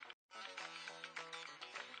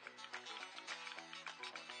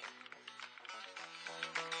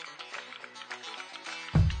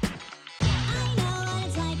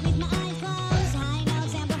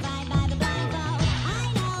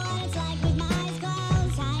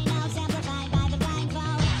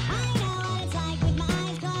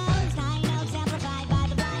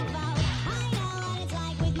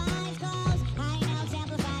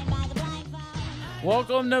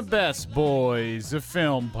Welcome to Best Boys, a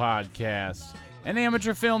film podcast, an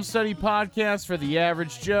amateur film study podcast for the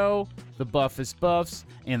average Joe, the buffest buffs,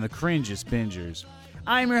 and the cringest bingers.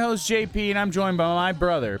 I'm your host, JP, and I'm joined by my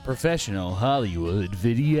brother, professional Hollywood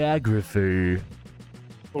videographer.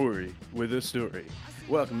 Ori with a story.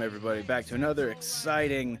 Welcome, everybody, back to another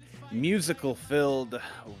exciting, musical-filled,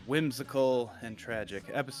 whimsical, and tragic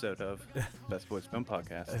episode of Best Boys Film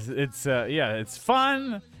Podcast. It's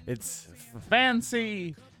fun, it's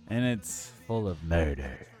fancy, and it's full of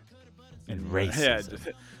murder and racism.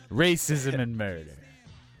 Yeah, Racism and murder.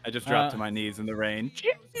 I just dropped to my knees in the rain.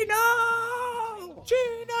 Gino,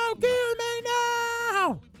 kill me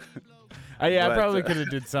now! I probably could have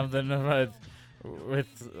did something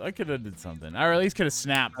I could have did something. Or at least could have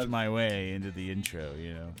snapped my way into the intro,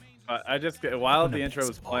 you know. While the intro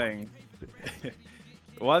was playing,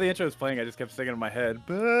 I just kept singing in my head,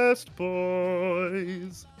 Best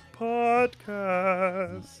Boys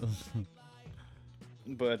Podcast.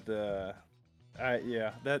 But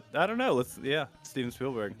I don't know. Steven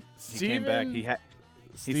Spielberg. He came back. He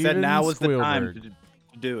said now was the time to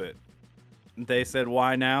do it. They said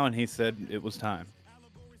why now, and he said it was time.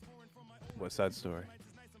 West Side Story.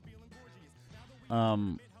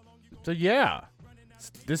 So yeah,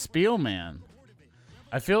 this Spielman.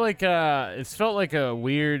 I feel like it's felt like a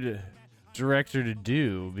weird director to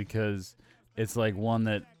do because it's like one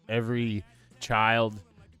that every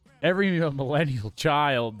millennial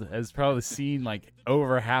child has probably seen like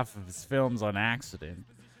over half of his films on accident.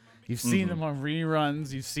 You've seen them on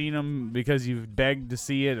reruns. You've seen them because you've begged to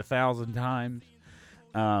see it 1,000 times.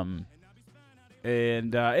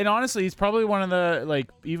 And honestly, he's probably one of the, like,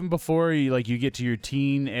 even before you get to your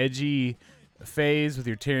teen edgy phase with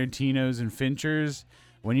your Tarantinos and Finchers,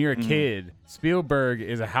 when you're a kid, Spielberg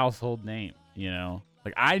is a household name, you know?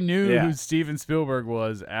 Like, I knew who Steven Spielberg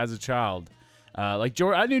was as a child.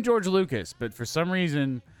 I knew George Lucas, but for some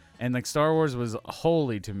reason, and like Star Wars was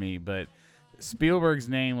holy to me, but Spielberg's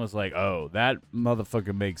name was like, oh, that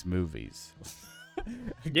motherfucker makes movies.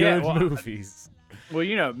 Movies. Well,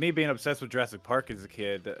 you know, me being obsessed with Jurassic Park as a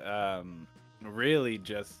kid, really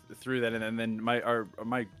just threw that in. And then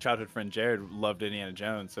my childhood friend Jared loved Indiana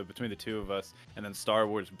Jones. So between the two of us, and then Star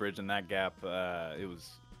Wars bridging that gap, it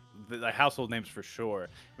was the household names for sure.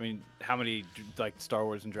 I mean, how many like Star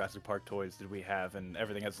Wars and Jurassic Park toys did we have? And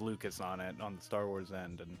everything has Lucas on it on the Star Wars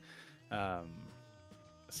end. And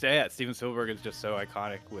Steven Spielberg is just so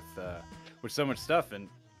iconic with so much stuff. And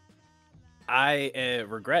I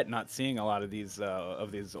regret not seeing a lot of these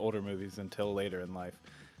older movies until later in life,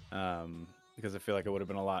 because I feel like it would have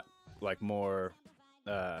been a lot like more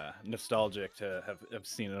nostalgic to have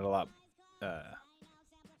seen it a lot.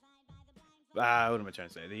 What am I trying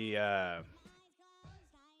to say?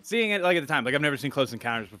 Seeing it like at the time, like I've never seen Close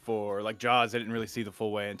Encounters before, like Jaws. I didn't really see the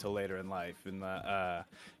full way until later in life, and the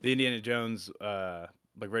Indiana Jones,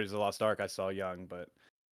 like Raiders of the Lost Ark, I saw young, but.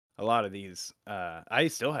 A lot of these, I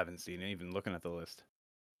still haven't seen, even looking at the list.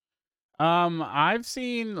 I've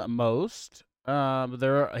seen most.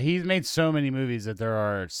 But he's made so many movies that there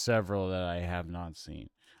are several that I have not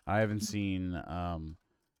seen. I haven't seen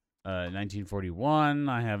 1941.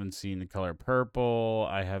 I haven't seen The Color Purple.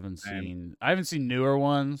 I haven't seen newer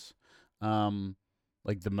ones.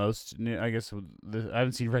 Like the most new, I guess. I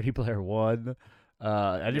haven't seen Ready Player One.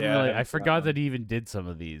 I forgot that he even did some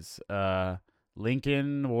of these.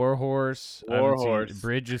 Lincoln, Warhorse,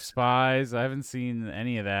 Bridge of Spies. I haven't seen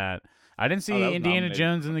any of that. I didn't see Indiana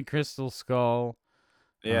Jones and the Crystal Skull.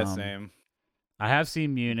 Yeah, same. I have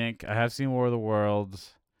seen Munich. I have seen War of the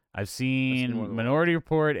Worlds. I've seen Minority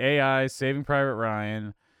Report, AI, Saving Private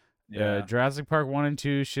Ryan, Jurassic Park 1 and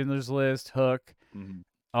 2, Schindler's List, Hook,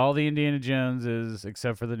 all the Indiana Joneses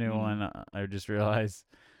except for the new one. I just realized.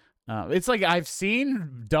 It's like I've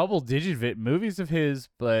seen double-digit movies of his,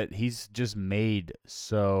 but he's just made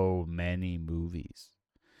so many movies.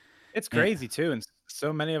 It's crazy too, and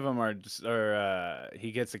so many of them are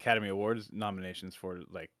he gets Academy Awards nominations for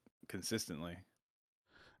like consistently.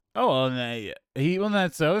 Oh, and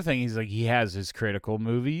that's the other thing. He has his critical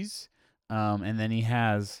movies, and then he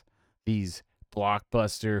has these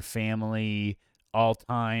blockbuster family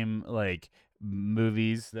all-time like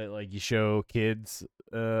movies that like you show kids.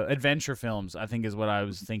 Adventure films, I think, is what I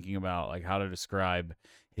was thinking about, like how to describe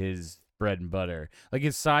his bread and butter. Like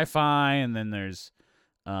it's sci-fi, and then there's,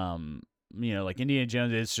 like Indiana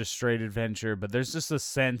Jones is just straight adventure, but there's just a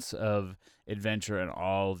sense of adventure in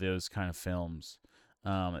all those kind of films.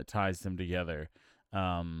 It ties them together.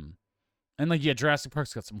 And Jurassic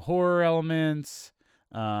Park's got some horror elements,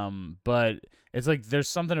 but it's like there's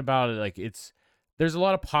something about it, like there's a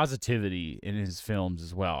lot of positivity in his films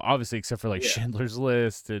as well. Obviously, except for like Yeah. Schindler's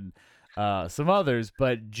List and some others,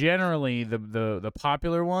 but generally the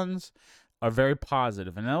popular ones are very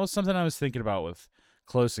positive. And that was something I was thinking about with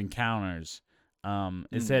Close Encounters.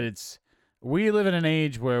 Is that Mm. we live in an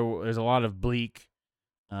age where there's a lot of bleak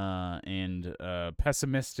and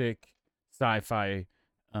pessimistic sci-fi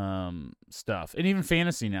stuff, and even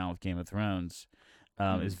fantasy now with Game of Thrones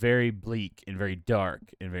is very bleak and very dark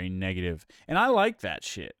and very negative, and I like that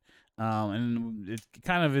shit. And it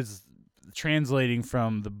kind of is translating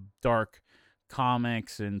from the dark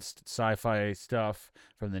comics and sci-fi stuff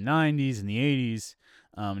from the 90s and the 80s,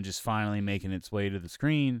 and just finally making its way to the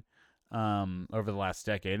screen over the last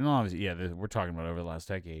decade. And obviously, yeah, we're talking about over the last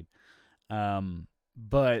decade.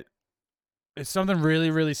 But it's something really,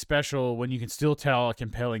 really special when you can still tell a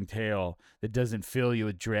compelling tale that doesn't fill you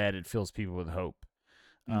with dread. It fills people with hope.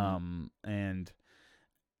 And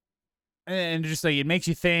just like it makes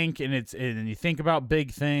you think, and you think about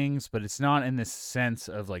big things, but it's not in this sense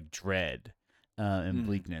of like dread and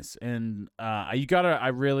bleakness. And you gotta, I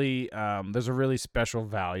really, there's a really special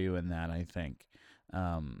value in that, I think.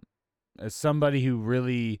 As somebody who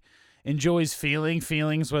really enjoys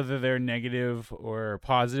feelings, whether they're negative or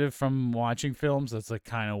positive from watching films, that's like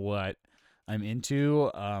kind of what I'm into.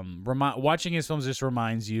 Watching his films just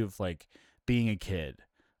reminds you of like being a kid,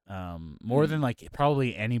 more than like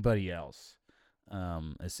probably anybody else.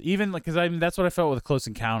 It's even like, because that's what I felt with Close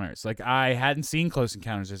Encounters. Like I hadn't seen Close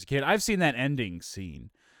Encounters as a kid. I've seen that ending scene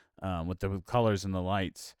with the colors and the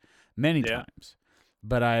lights many times,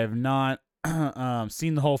 but I have not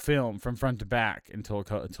seen the whole film from front to back until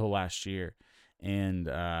last year. And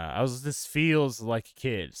this feels like a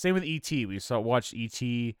kid. Same with E.T. We watched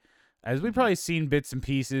E.T. as we've probably seen bits and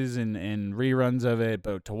pieces and reruns of it,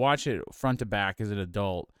 but to watch it front to back as an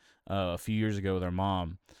adult a few years ago with our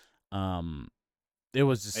mom, it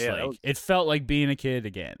was just it felt like being a kid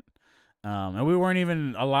again. And we weren't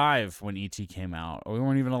even alive when E.T. came out. Or we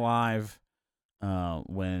weren't even alive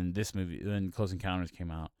when Close Encounters came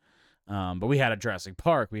out. But we had a Jurassic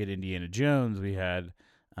Park, we had Indiana Jones, we had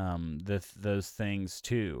those things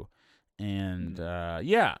too. And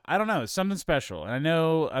yeah, I don't know, it's something special. And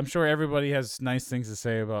I'm sure everybody has nice things to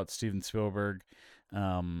say about Steven Spielberg,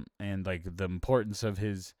 and like the importance of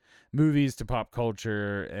his movies to pop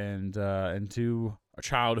culture and to our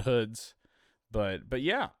childhoods. But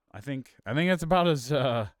yeah, I think that's about as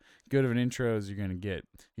good of an intro as you're gonna get.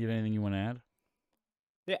 You have anything you want to add?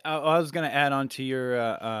 Yeah, I was gonna add on to your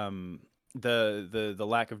the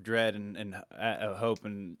lack of dread and hope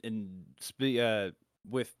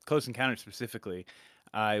with Close Encounters specifically.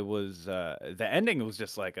 I was the ending was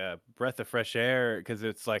just like a breath of fresh air because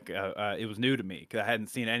it's like it was new to me because I hadn't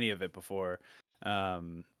seen any of it before,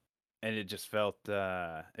 and it just felt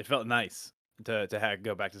nice to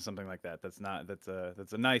go back to something like that. That's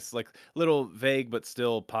a nice like little vague but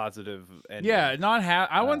still positive Yeah, ending. not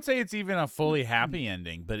I wouldn't say it's even a fully happy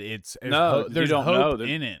ending, but No, 'cause you there's don't hope know.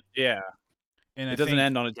 in it. Yeah, And I it doesn't think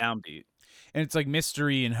end on a downbeat. and it's like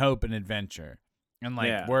mystery and hope and adventure. And like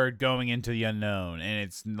Yeah. we're going into the unknown, and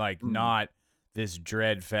it's like Mm, not this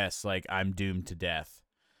dread fest like I'm doomed to death.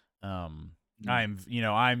 mm,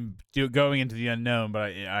 I'm going into the unknown,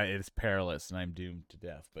 but it's perilous and I'm doomed to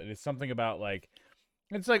death. But it's something about like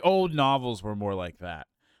it's like old novels were more like that.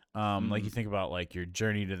 Like you mhm, think about like your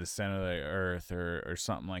Journey to the Center of the Earth or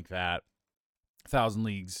something like that. 10,000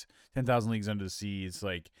 Leagues Under the Sea. It's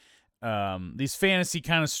like these fantasy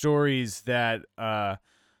kind of stories that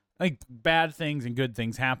like bad things and good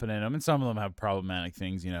things happen in them, and some of them have problematic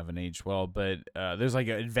things, haven't aged well. But there's like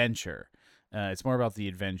an adventure. It's more about the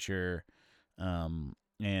adventure, and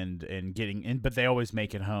getting in, but they always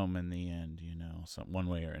make it home in the end, one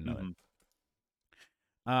way or another.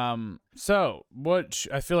 mhm. So what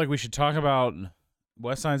I feel like we should talk about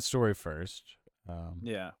West Side Story first.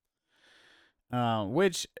 Yeah.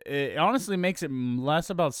 Which honestly makes it less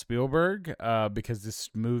about Spielberg, because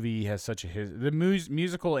this movie has such the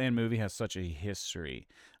musical and movie has such a history.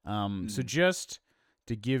 So just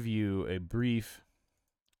to give you a brief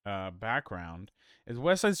background, is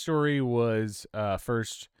West Side Story was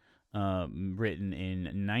first written in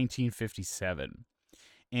 1957,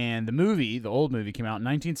 and the old movie, came out in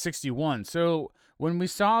 1961. So when we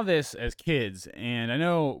saw this as kids, and I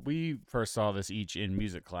know we first saw this each in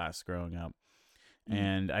music class growing up,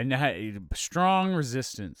 and I had a strong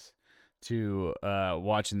resistance to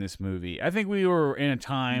watching this movie. I think we were in a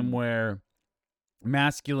time where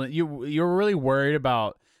masculine, you were really worried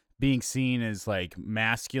about being seen as like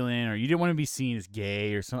masculine, or you didn't want to be seen as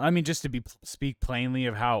gay or something. I mean, just to speak plainly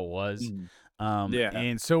of how it was. Yeah.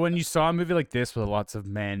 And so when you saw a movie like this with lots of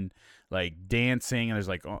men like dancing, and there's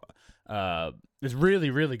like it's really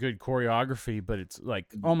really good choreography, but it's like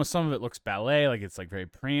almost some of it looks ballet, like it's like very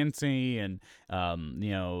prancy, and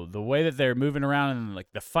the way that they're moving around and like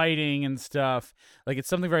the fighting and stuff, like it's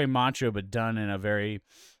something very macho but done in a very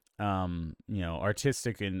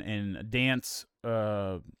artistic and dance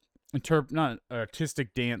not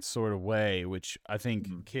artistic dance sort of way, which I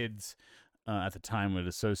think kids at the time would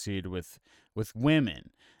associate with women.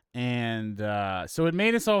 And so it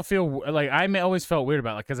made us all feel like always felt weird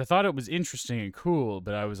about it, because I thought it was interesting and cool,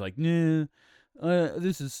 but I was like, nah,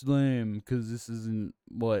 this is lame because this isn't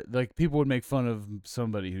what, like, people would make fun of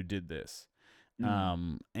somebody who did this.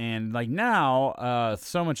 And like now,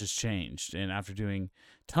 so much has changed. And after doing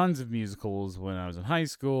tons of musicals when I was in high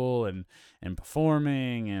school and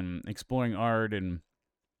performing and exploring art, and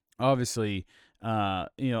obviously,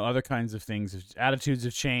 other kinds of things, attitudes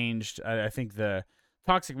have changed. I think the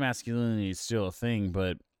toxic masculinity is still a thing,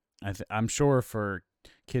 but I'm sure for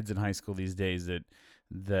kids in high school these days that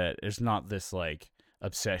there's not this like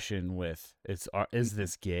obsession with is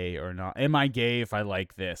this gay or not? Am I gay if I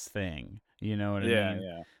like this thing? You know what I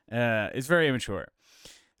mean? Yeah. It's very immature.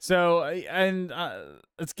 So, and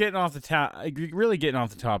it's really getting off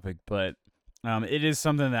the topic, but it is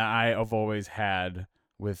something that I have always had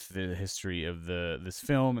with the history of this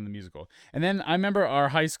film and the musical. And then I remember our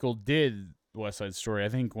high school did West Side Story, I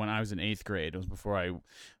think when I was in 8th grade. It was before I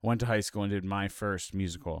went to high school and did my first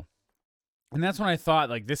musical. And that's when I thought,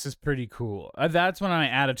 like, this is pretty cool. That's when my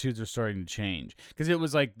attitudes were starting to change. Because it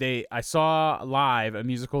was like I saw live a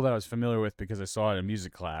musical that I was familiar with because I saw it in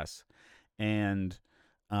music class. And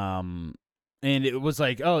it was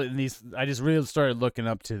like, I just really started looking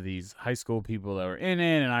up to these high school people that were in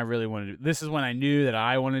it. And I really wanted to, this is when I knew that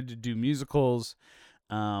I wanted to do musicals.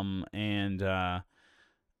 Yeah.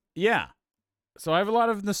 So I have a lot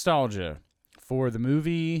of nostalgia for the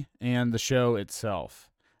movie and the show itself.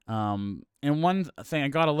 And one thing, I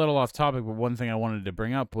got a little off topic, but one thing I wanted to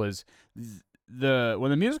bring up was when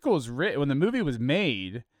the musical was when the movie was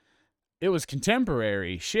made, it was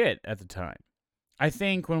contemporary shit at the time. I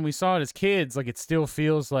think when we saw it as kids, like, it still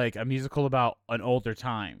feels like a musical about an older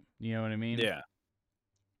time. You know what I mean? Yeah.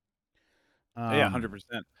 Yeah, 100%.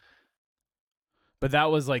 But that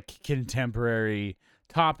was like contemporary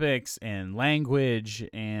topics and language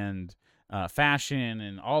and fashion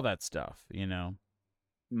and all that stuff, you know?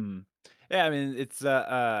 Yeah, I mean, it's just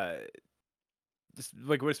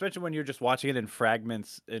like, especially when you're just watching it in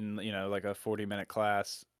fragments in, like a 40-minute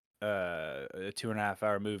class, a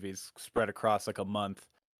 2.5-hour movies spread across like a month,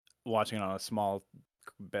 watching it on a small,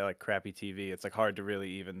 like, crappy TV. It's like hard to really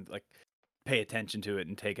even like pay attention to it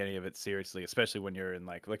and take any of it seriously, especially when you're in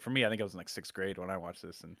like for me, I think I was in like 6th grade when I watched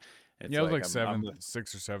this, and it's Yeah, it was like like I'm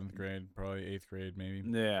 6th or 7th grade, probably 8th grade, maybe.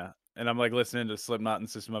 yeah, and I'm like listening to Slipknot and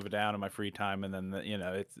System of a Down in my free time, and then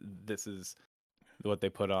this is what they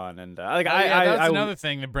put on, and like that's another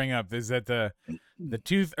thing to bring up, is that the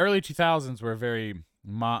early 2000s were a very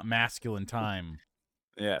masculine time.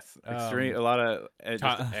 Yes, extreme, a lot of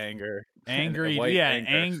just anger, angry, white yeah,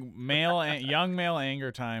 anger. young male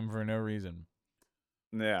anger time for no reason.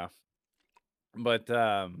 Yeah, but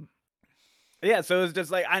yeah, so it was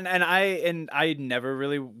just like, and I never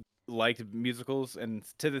really liked musicals, and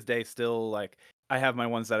to this day still, like, I have my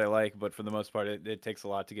ones that I like, but for the most part it takes a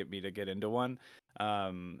lot to get me to get into one.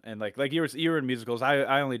 And like you were in musicals.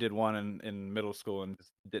 I only did one in middle school and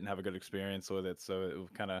just didn't have a good experience with it, so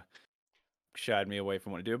it kind of shied me away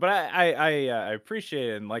from what to do. But I appreciate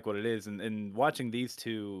it and like what it is, and watching these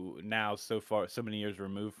two now, so far, so many years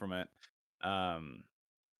removed from it, um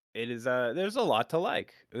it is there's a lot to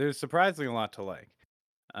like. There's surprisingly a lot to like.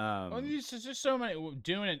 Well, there's just so many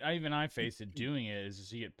doing it. Even I face it doing it. Is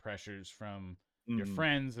just you get pressures from your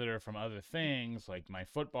friends that are from other things. Like my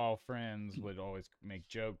football friends would always make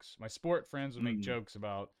jokes. My sport friends would make jokes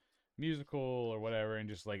about musical or whatever, and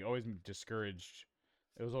just like always discouraged.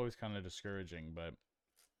 It was always kind of discouraging, but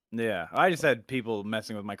yeah, I just had people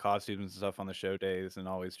messing with my costumes and stuff on the show days, and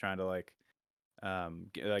always trying to like,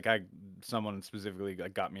 someone specifically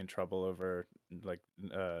got me in trouble over like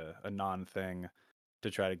a non thing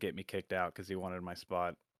to try to get me kicked out because he wanted my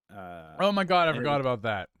spot. Oh my god, I forgot about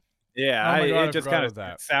that. Yeah, Oh my god, it just I kind forgot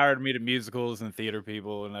about of that. soured me to musicals and theater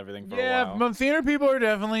people and everything for a Yeah, while. but theater people are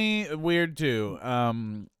definitely weird too.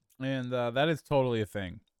 And that is totally a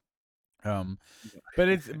thing. But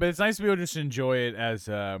it's nice to be able to just enjoy it as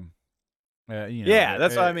Yeah,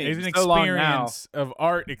 that's what I mean. As an So long now. experience of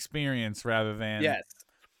art experience rather than Yes,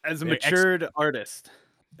 as a matured artist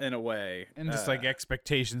in a way, and just like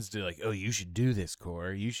expectations to like, oh, you should do this,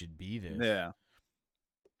 Core. You should be this. yeah.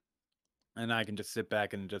 And I can just sit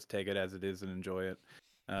back and just take it as it is and enjoy it.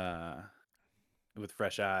 uh, with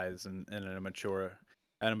fresh eyes and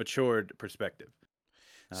a matured perspective.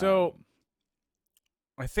 So Um,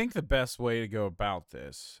 I think the best way to go about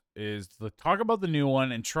this is to talk about the new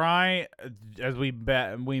one and try, as we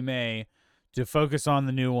may, to focus on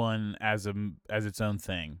the new one as its own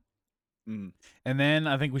thing. mm, And then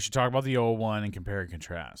I think we should talk about the old one and compare and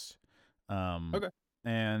contrast. okay.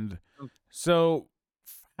 And Mm. so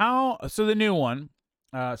so the new one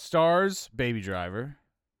stars Baby Driver.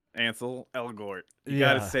 Ansel Elgort. You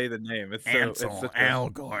got to Yeah, say the name. It's Ansel such a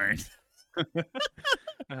Elgort.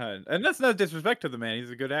 and that's no disrespect to the man.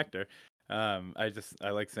 He's a good actor. I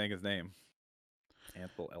like saying his name,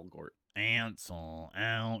 Ansel Elgort. Ansel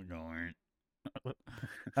Elgort.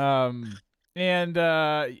 um and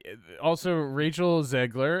also Rachel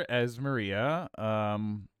Zegler as Maria,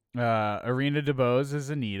 Arena DeBose as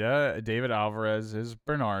Anita, David Alvarez as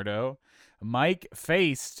Bernardo, Mike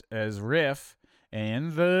Faced as Riff,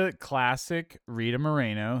 and the classic Rita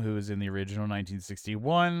Moreno, who was in the original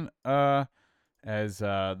 1961 as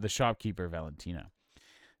the shopkeeper Valentina.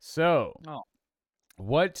 So Oh,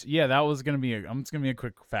 that was gonna be it's gonna be a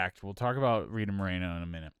quick fact. We'll talk about Rita Moreno in a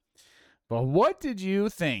minute. But what did you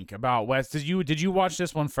think about West? Did you watch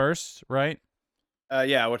this one first, right?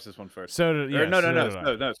 yeah. I watched this one first. So did, Or yeah, no, no, so no, did I.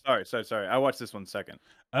 no, no. Sorry. I watched this one second.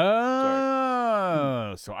 Sorry.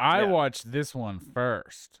 Mm, Oh, so I yeah. watched this one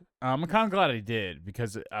first. I'm kind of glad I did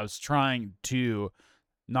because I was trying to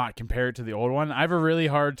not compare it to the old one. I have a really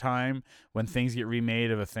hard time when things get remade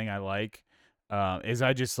of a thing I like. Is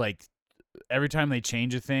I just like every time they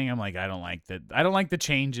change a thing, I'm like, I don't like that. I don't like the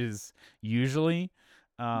changes usually,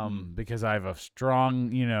 Mm, because I have a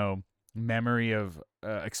strong, memory of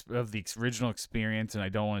the original experience, and I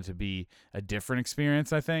don't want it to be a different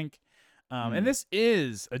experience. I think, and mm, this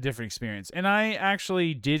is a different experience, and I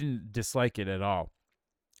actually didn't dislike it at all.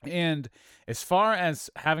 And as far as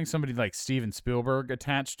having somebody like Steven Spielberg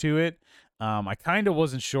attached to it, I kind of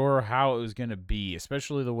wasn't sure how it was going to be,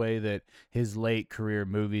 especially the way that his late career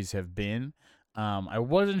movies have been. I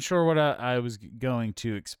wasn't sure what I was going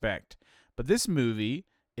to expect. But this movie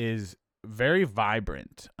is very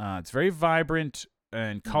vibrant. It's very vibrant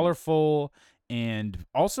and mm. colorful and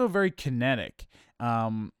also very kinetic.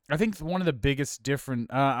 I think one of the biggest different.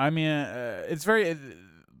 It's very.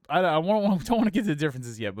 I don't want to get to the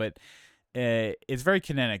differences yet, but it's very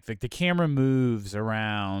kinetic. Like the camera moves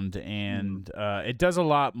around, Mm. and it does a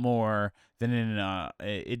lot more than in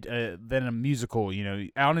than a musical.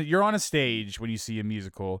 You're on a stage when you see a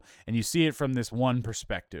musical, and you see it from this one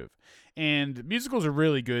perspective. And musicals are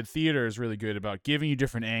really good. Theater is really good about giving you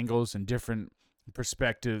different angles and different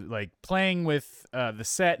perspective, like playing with the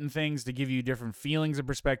set and things to give you different feelings and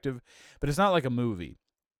perspective. But it's not like a movie.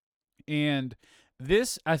 And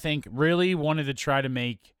this, I think, really wanted to try to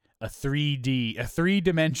make a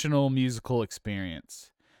three-dimensional musical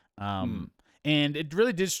experience. Mm. Um, and it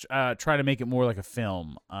really did try to make it more like a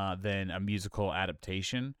film than a musical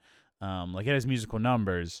adaptation. Like it has musical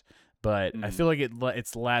numbers, but I Mm. feel like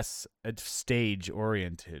it's less stage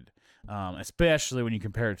oriented, especially when you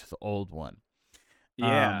compare it to the old one.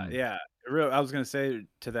 Yeah, Um, yeah. I was gonna say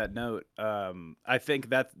to that note, I think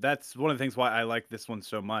that's one of the things why I like this one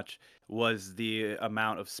so much was the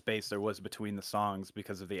amount of space there was between the songs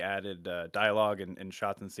because of the added dialogue and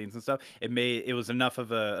shots and scenes and stuff. It was enough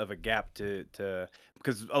of a gap to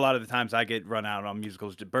because a lot of the times I get burned out on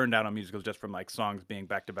musicals just from like songs being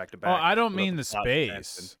back to back to oh, back I don't without mean the the plot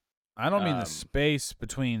advancing. space. I don't mean the Um, space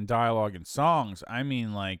between dialogue and songs. I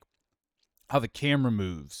mean like how the camera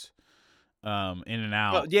moves in and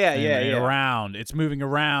well, out yeah, and, yeah, and yeah. around. It's moving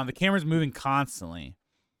around. The camera's moving constantly.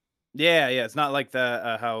 Yeah, yeah, it's not like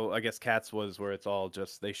the how I guess Cats was, where it's all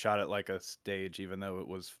just they shot it like a stage, even though it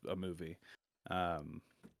was a movie. Um,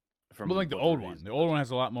 But from like the what the old reviews one. The was. old one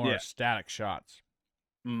has a lot Yeah, more static shots.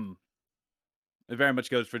 mm. It very much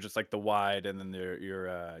goes for just like the wide, and then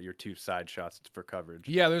your two side shots for coverage.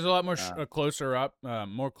 Yeah, there's a lot more Uh, closer up,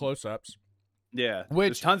 more close ups. yeah, there's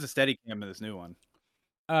Which, tons of Steadicam in this new one.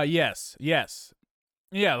 yes, yes.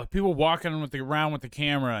 Yeah, like people walking around with the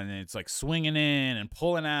camera, and it's like swinging in and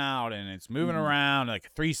pulling out, and it's moving Mhm. around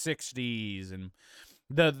like 360s, and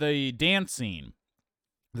the dance scene,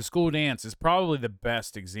 the school dance, is probably the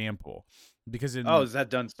best example because Oh, is that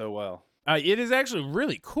done so well? it is actually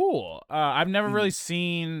really cool. I've never really Mhm.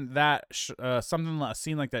 seen that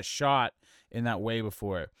scene like that shot in that way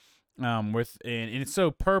before. And it's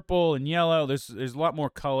so purple and yellow. There's a lot more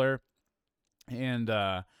color, and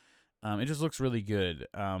it just looks really good.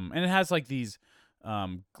 And it has like these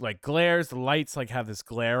like glares. The lights like have this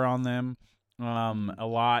glare on them Mhm. a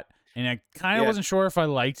lot. and I kind of Yeah. wasn't sure if I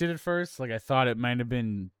liked it at first. Like I thought it might have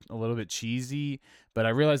been a little bit cheesy, but I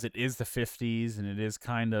realized it is the 50s and it is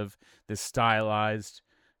kind of this stylized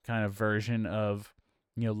kind of version of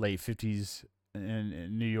late 50s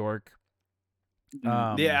in New York.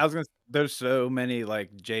 Yeah, Um I was gonna. There's so many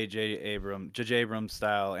like J.J. Abrams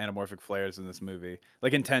style anamorphic flares in this movie,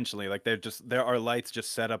 like intentionally. Like there are lights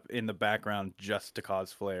just set up in the background just to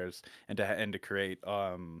cause flares and to create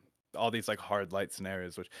all these like hard light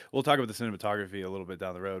scenarios. Which we'll talk about the cinematography a little bit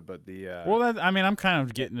down the road, but the well, I mean, I'm kind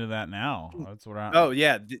of getting to that now. That's what I oh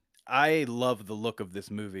yeah, I love the look of this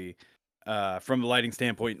movie, from the lighting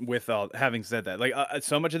standpoint. With all having said that, like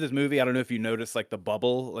so much of this movie, I don't know if you notice, like the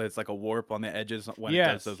bubble, it's like a warp on the edges when it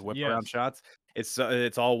does those Yes, whip around yes. shots. It's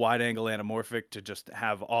all wide angle anamorphic to just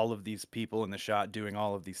have all of these people in the shot doing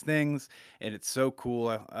all of these things, and it's so cool.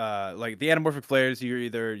 Like the anamorphic flares, you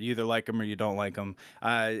either like them or you don't like them.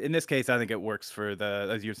 In this case, I think it works for the,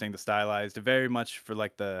 as you were saying, the stylized, very much for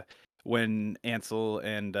like the when Ansel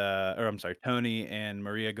and or I'm sorry, Tony and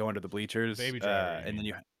Maria go into the bleachers, Baby Driver, you and then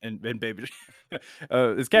mean? and baby,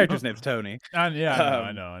 his character's name's Tony. Yeah, Um,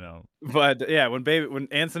 I know. but yeah, when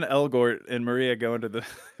Anson Elgort and Maria go into the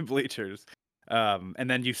bleachers, and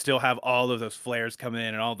then you still have all of those flares coming in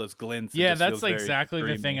and all those glints, it Yeah, just that's feels like very exactly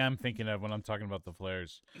the thing dreamy. I'm thinking of when I'm talking about the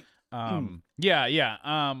flares. Yeah, yeah.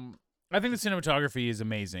 I think the cinematography is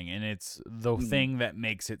amazing, and it's the Mhm. thing that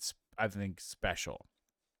makes it, I think, special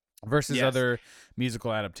versus Yes. other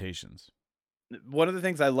musical adaptations. One of the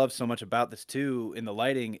things I love so much about this too in the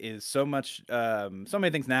lighting is so many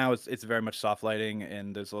things now it's very much soft lighting,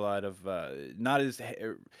 and there's a lot of not as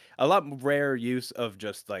a lot rare use of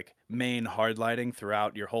just like main hard lighting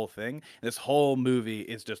throughout your whole thing. This whole movie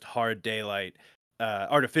is just hard daylight,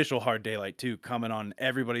 artificial hard daylight too, coming on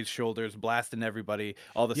everybody's shoulders, blasting everybody,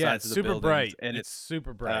 all the Yeah, sides it's of the super buildings, bright. and It's it's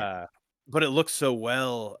super bright uh but it looks so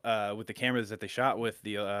well with the cameras that they shot with.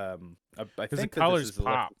 The I because the think that this colors is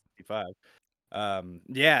pop. 1165.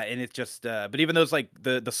 Yeah, and it's just but even those like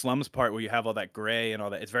the slums part where you have all that gray and all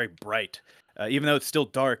that, it's very bright. Even though it's still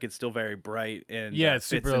dark, it's still very bright and Yeah, it's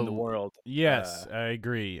fits super. in the world. Yes, I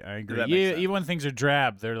agree. I Does agree. that make Yeah, sense? even when things are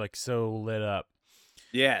drab, they're like so lit up.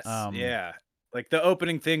 Yes, Um, yeah. Like the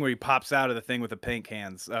opening thing where he pops out of the thing with the paint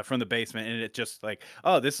cans from the basement, and it just like,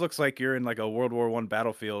 oh, this looks like you're in like a World War I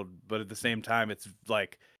battlefield, but at the same time, it's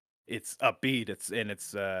like it's upbeat.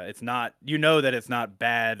 It's not, you know, that it's not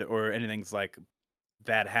bad or anything's like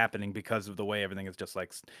that happening because of the way everything is just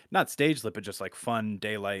like not stage lit, but just like fun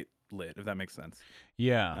daylight lit, if that makes sense.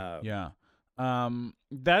 Yeah, Uh, yeah.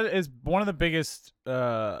 That is one of the biggest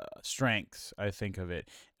strengths I think of it.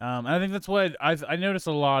 And I think that's what I noticed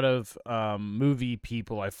a lot of movie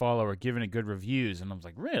people I follow are giving it good reviews, and I was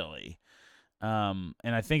like, really? And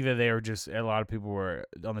I think that they were just a lot of people were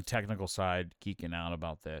on the technical side geeking out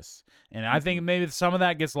about this, and I think mhm, maybe some of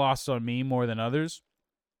that gets lost on me more than others.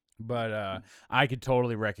 But I could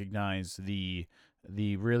totally recognize the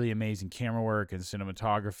really amazing camera work and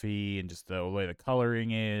cinematography and just the way the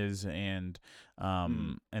coloring is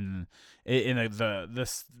mhm, and in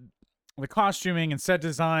the costuming and set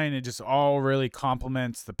design, it just all really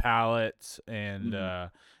complements the palette mhm,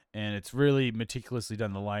 and it's really meticulously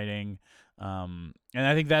done, the lighting, and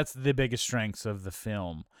I think that's the biggest strengths of the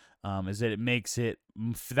film, is that it makes it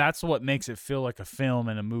that's what makes it feel like a film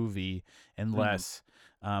and a movie and mhm. less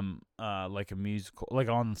like a musical, like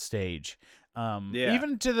on stage. Yeah.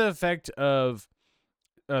 Even to the effect of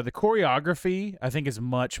the choreography, I think is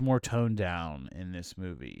much more toned down in this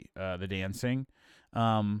movie. The dancing,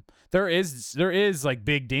 there is like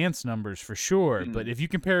big dance numbers for sure, but Mhm. if you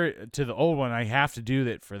compare it to the old one, I have to do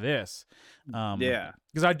that for this. Yeah.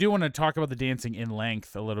 Because I do want to talk about the dancing in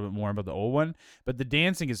length a little bit more about the old one, but the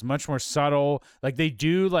dancing is much more subtle. Like they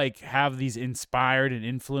do like have these inspired and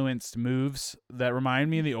influenced moves that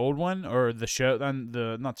remind me of the old one or the show, on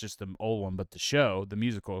the not just the old one, but the show, the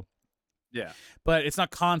musical, Yeah. but it's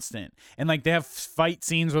not constant. And like they have fight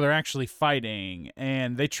scenes where they're actually fighting,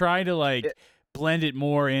 and they try to like It blend it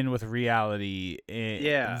more in with reality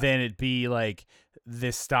yeah. than it be like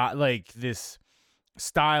this stylized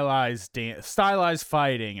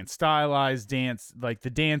fighting and stylized dance. Like the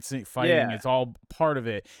dancing fighting Yeah. is all part of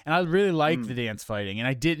it, and I really like the Mm. dance fighting, and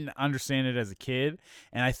I didn't understand it as a kid,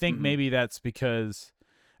 and I think Mhm. maybe that's because,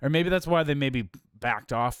 or maybe that's why they maybe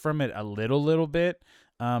backed off from it a little bit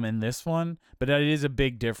in this one, but it is a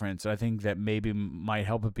big difference. I think that maybe might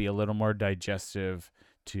help it be a little more digestive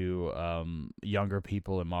to younger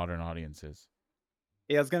people and modern audiences.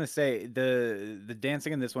 Yeah, I was gonna say the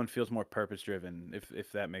dancing in this one feels more purpose driven,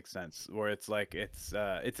 if that makes sense. Where it's like it's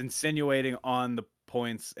insinuating on the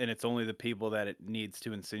points, and it's only the people that it needs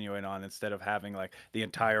to insinuate on, instead of having like the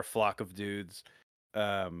entire flock of dudes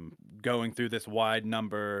going through this wide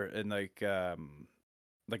number, and like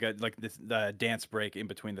this the dance break in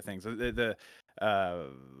between the things.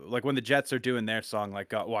 Like when the Jets are doing their song,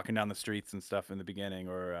 like walking down the streets and stuff in the beginning,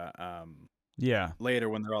 or Yeah. later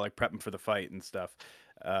when they're all like prepping for the fight and stuff.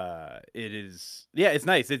 It is, yeah, it's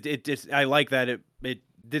nice. It just, I like that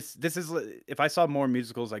this is, if I saw more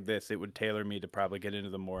musicals like this, it would tailor me to probably get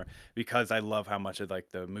into them more, because I love how much like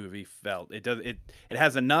the movie felt. It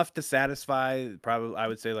has enough to satisfy, probably I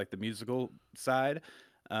would say, like the musical side.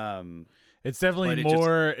 Um It's definitely but it just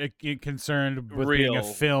more concerned with being a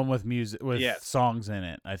real. film with music, with Yes. songs in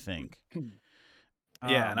it, I think.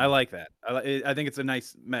 Yeah, and I Um, like that. I think it's a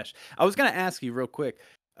nice mesh. I was gonna ask you real quick,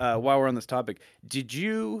 while we're on this topic, did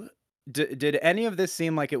any of this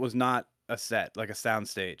seem like it was not a set, like a sound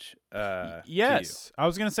stage, to you? yes, I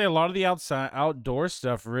was gonna say a lot of the outdoor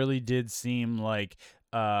stuff really did seem like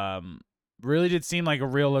a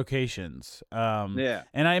real locations. Yeah.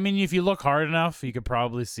 And I mean, if you look hard enough, you could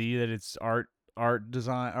probably see that it's art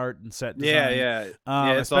and set Yeah, design. yeah.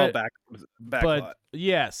 Yeah, it's all But backlot.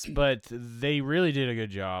 yes, but they really did a good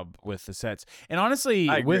job with the sets. And honestly,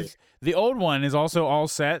 I agree. with the old one is also all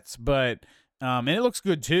sets, but and it looks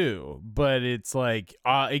good too, but it's like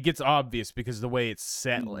it gets obvious because the way it's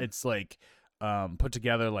set, Mhm. it's like put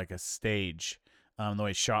together like a stage. The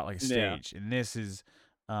way it's shot like a Yeah. stage. And this is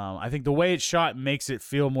I think the way it's shot makes it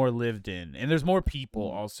feel more lived in. And there's more people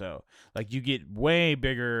Mhm. also. Like you get way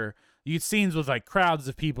bigger, you get scenes with like crowds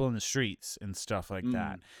of people in the streets and stuff like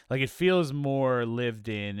that. Mhm. Like it feels more lived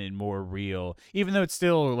in and more real, even though it's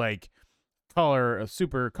still like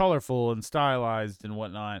super colorful and stylized and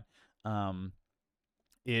whatnot. Um,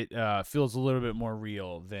 it feels a little bit more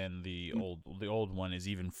real than the Mm. old one is,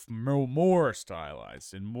 even more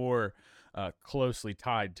stylized and more closely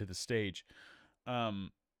tied to the stage.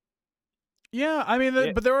 Um, yeah, I mean,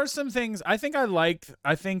 Yeah. but there are some things I think I liked.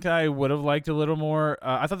 I think I would have liked a little more.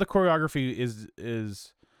 I thought the choreography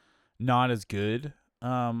is not as good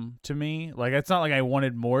to me. Like it's not like I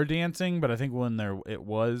wanted more dancing, but I think when there it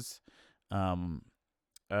was, um,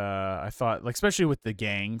 I thought, like, especially with the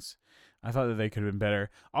gangs, I thought that they could have been better.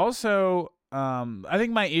 Also, I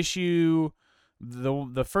think my issue,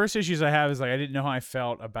 the first issues I have is like I didn't know how I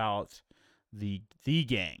felt about the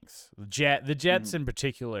gangs, the Jets Mhm. in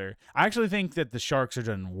particular. I actually think that the Sharks are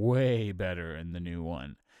done way better in the new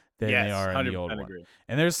one than they Yes, are in the old 100% one, agree.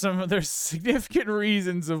 and there's significant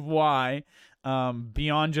reasons of why,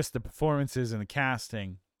 beyond just the performances and the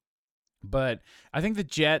casting. But I think the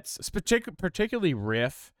Jets, particularly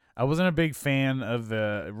Riff, I wasn't a big fan of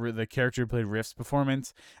the character who played Riff's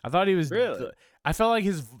performance. I thought he was. Really? I felt like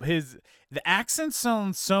the accents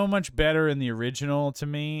sound so much better in the original to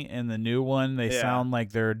me. In the new one, they Yeah. sound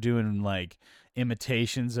like they're doing like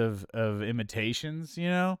imitations of imitations. You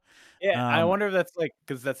know. Yeah, I Um, wonder if that's like,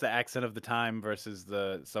 because that's the accent of the time versus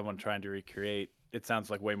the someone trying to recreate. It sounds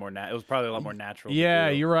like way more it was probably a lot more natural to Yeah,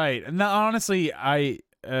 do. you're right. No, honestly,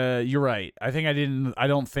 you're right. I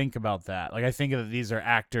don't think about that. Like I think that these are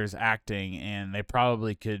actors acting, and they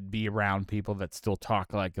probably could be around people that still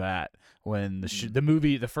talk like that when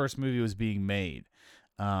Mhm. the first movie was being made.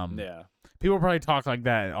 Um, Yeah. People probably talk like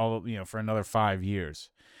that for another 5 years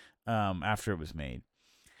after it was made.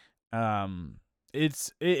 Um,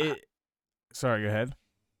 it's it, I it Sorry, go ahead.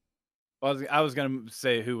 I was gonna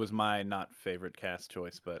say who was my not favorite cast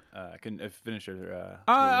choice, but I can finish your what you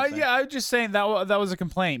were saying. Yeah, I was just saying that was a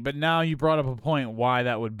complaint, but now you brought up a point why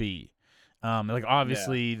that would be. Like Yeah.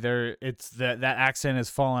 obviously it's that accent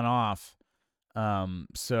has fallen off.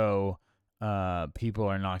 So people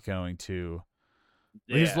are not going to.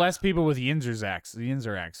 There's Yeah. less people with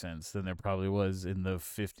Yinzer accents than there probably was in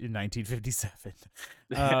in 1957.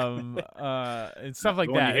 And stuff like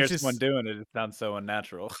But when you that. It's hear someone just doing it, it sounds so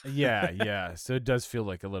unnatural. yeah. So it does feel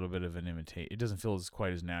like a little bit of an imitate. It doesn't feel as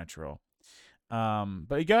quite as natural.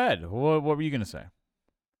 But go ahead. What were you gonna say?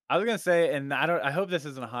 I was gonna say, and I hope this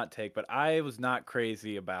isn't a hot take, but I was not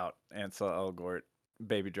crazy about Ansel Elgort,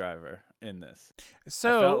 Baby Driver, in this. I felt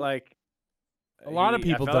So like a lot of I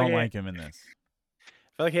people felt like don't like him in this.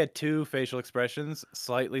 he had two facial expressions: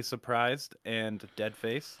 slightly surprised and dead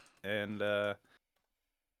face. And I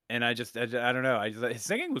don't know. His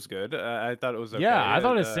singing was good. I thought it was Yeah, okay. I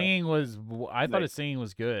thought Like, his singing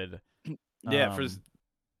was good. yeah, Um,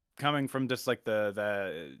 coming from just like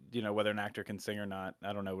the whether an actor can sing or not.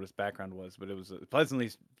 I don't know what his background was, but it was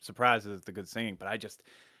pleasantly surprised at the good singing. But I just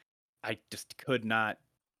could not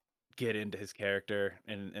get into his character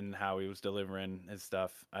and how he was delivering his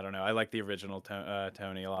stuff. I don't know. I like the original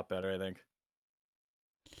Tony a lot better, I think.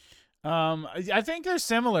 I think they're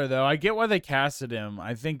similar though. I get why they casted him.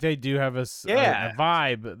 I think they do have a Yeah.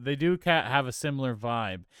 vibe. They do have a similar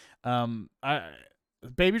vibe. I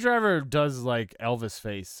Baby Driver does like Elvis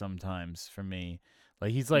face sometimes for me.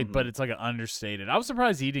 Like he's like, but Hmm. it's like an understated. I was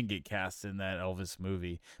surprised he didn't get cast in that Elvis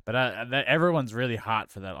movie. But that everyone's really hot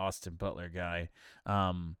for that Austin Butler guy.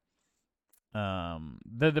 Um,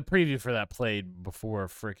 the preview for that played before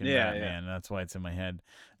freaking Yeah, yeah. Batman. That's why it's in my head.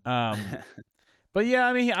 Um, but yeah,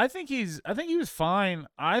 I mean, I think he was fine.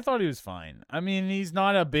 I thought he was fine. I mean, he's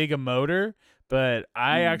not a big emoter, but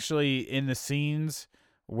I Mm. actually in the scenes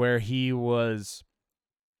where he was,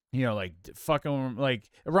 like fucking like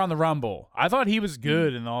around the Rumble, I thought he was Mm.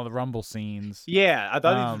 good in all the Rumble scenes. Yeah, I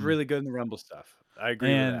thought he was Um, really good in the Rumble stuff. I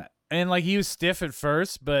agree with and that. like he was stiff at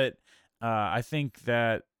first, but I think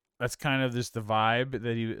that's kind of just the vibe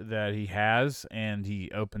that he has, and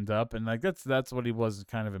he opened up, and like that's what he was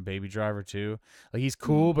kind of in Baby Driver too. Like he's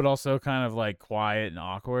cool, Mm. but also kind of like quiet and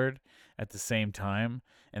awkward at the same time,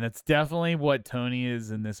 and that's definitely what Tony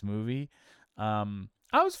is in this movie.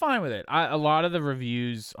 I was fine with it. A lot of the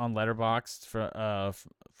reviews on Letterboxd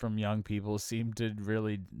from young people seem to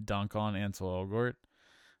really dunk on Ansel Elgort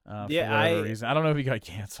for Yeah, whatever reason. I don't know if he got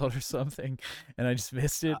canceled or something, and I just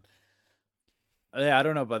missed it. yeah, I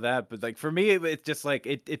don't know about that, but like for me, it's just like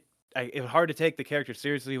it was hard to take the character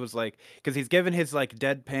seriously. Was like because he's given his like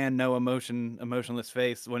deadpan, no emotion, emotionless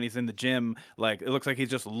face when he's in the gym. Like it looks like he's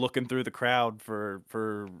just looking through the crowd for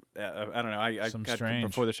I don't know. Some Before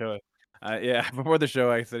strange. the show. Yeah, before the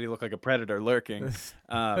show, I said he looked like a predator lurking.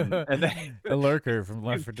 And then A lurker from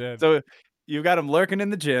Left 4 Dead. so you got him lurking in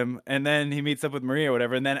the gym, and then he meets up with Maria or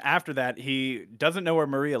whatever, and then after that, he doesn't know where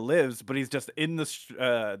Maria lives, but he's just in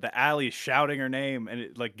the alley shouting her name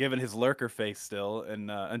and like giving his lurker face still,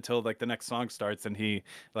 and until like the next song starts, and he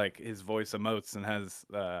like his voice emotes and has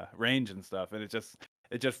range and stuff, and it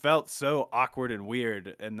just felt so awkward and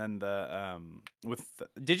weird. And then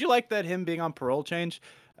did you like that him being on parole change?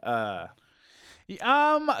 Uh,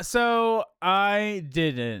 So I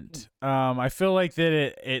didn't. I feel like that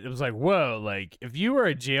it was like, whoa, like if you were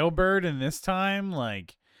a jailbird in this time,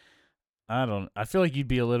 like I feel like you'd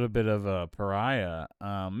be a little bit of a pariah.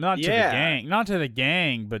 yeah, Not to the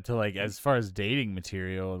gang, but to like as far as dating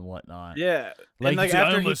material and whatnot. yeah, and Like like you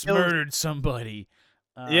after he almost kills. murdered somebody.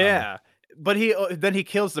 Um, Yeah, but then he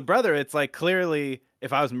kills the brother. It's like clearly,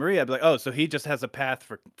 if I was Maria, I'd be like, "Oh, so he just has a path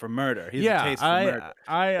for murder. He has a yeah, taste for murder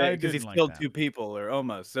I because didn't he's like killed that. two people or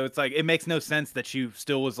almost." So it's like it makes no sense that she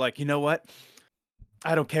still was like, "You know what?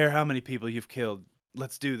 I don't care how many people you've killed.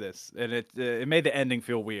 Let's do this." And it made the ending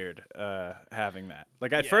feel weird. Having that,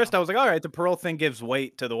 like at Yeah. first, I was like, "All right, the parole thing gives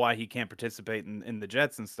weight to the why he can't participate in the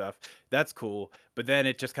Jets and stuff. That's cool." But then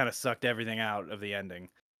it just kind of sucked everything out of the ending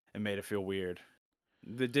and made it feel weird.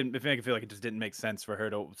 It didn't it made it feel like it just didn't make sense for her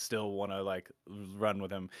to still wanna, like, run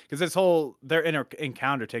with him because their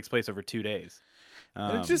encounter takes place over 2 days.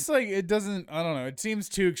 It's Um, just like it doesn't. I don't know. It seems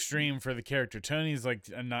too extreme for the character. Tony's like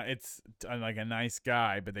like a nice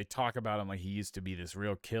guy, but they talk about him like he used to be this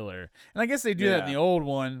real killer. And I guess they do that in yeah. the old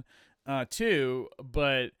one, too.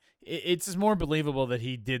 But it's just more believable that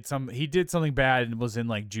he did something bad and was in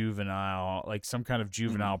like juvenile, like some kind of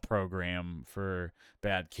Mhm. juvenile program for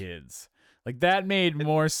bad kids. Like that made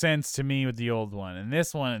more sense to me with the old one. And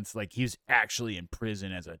this one, it's like he was actually in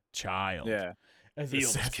prison as a child, Yeah. as a He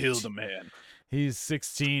almost killed 17. a man. He's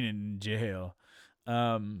 16 in jail.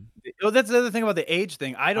 Um, Oh, that's the other thing about the age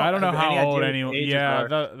thing. I I don't don't know have how any old idea what the anyone. ages Yeah, are.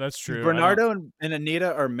 that's 'Cause true. I don't. Bernardo and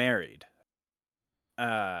Anita are married.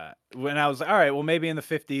 When I was like, "Alright, well, maybe in the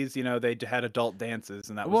 '50s, they had adult dances,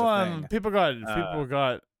 and that was Well, a thing." people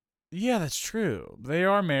got. Yeah, that's true. They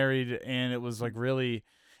are married, and it was like really.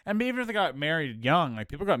 I mean, even if they got married young, like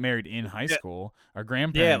people got married in high Yeah. school. Our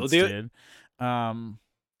Yeah, well, grandparents the did. Um,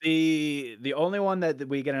 the only one that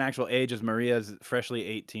we get an actual age is Maria's freshly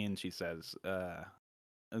 18, she says.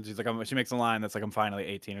 And she's like, she makes a line that's like, "I'm finally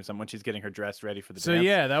 18" or something when she's getting her dress ready for the so dance.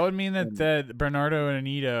 yeah, that would mean And that Bernardo and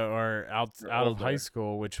Anita are they're out of high older.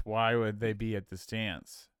 school. Which why would they be at this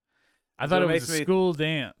dance? I thought So it it was a makes me school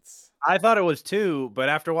dance. I thought it was too, but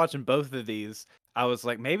after watching both of these, I was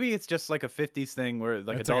like, maybe it's just like a '50s thing where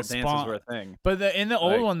like It's like a adult dances were spawn. a thing. But in the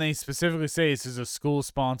old Like, one, they specifically say this is a school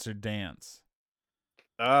sponsored dance.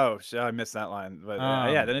 oh, shit, I missed that line. But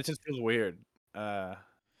yeah, Um, then it just feels weird. Uh,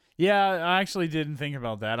 yeah, I actually didn't think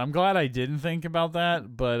about that. I'm glad I didn't think about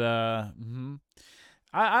that, but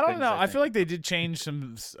I don't things know. I I think. feel like they did change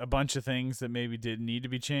a bunch of things that maybe did need to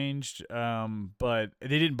be changed. But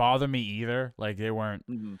they didn't bother me either. Like they weren't.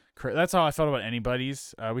 Mhm. That's how I felt about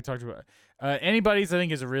Anybody's. We talked about Anybody's. I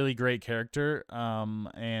think is a really great character.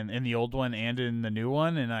 And in the old one and in the new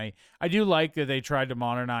one, and I do like that they tried to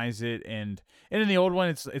modernize it. And in the old one,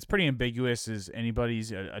 it's pretty ambiguous. Is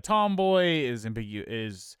Anybody's a tomboy? Is ambiguous?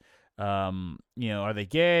 Is are they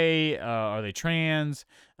gay? Are they trans?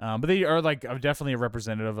 But they are like definitely a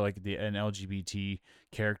representative of like an LGBT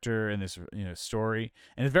character in this story,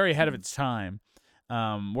 and it's very ahead of Mhm. its time.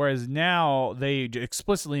 Whereas now they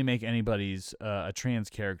explicitly make Anybody's a trans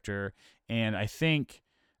character, and I think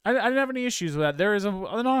I didn't have any issues with that. There is an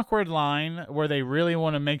awkward line where they really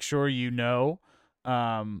want to make sure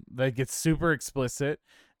that gets super explicit.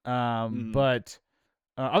 Mhm. But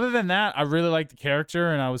other than that, I really liked the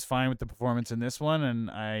character, and I was fine with the performance in this one, and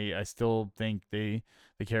I still think the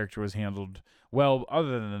character was handled well.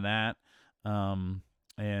 Other than that,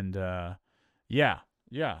 and yeah,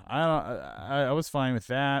 yeah, I was fine with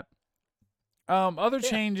that. Other Yeah.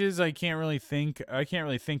 changes I can't really think. I can't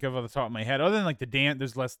really think of off the top of my head. Other than like the dance,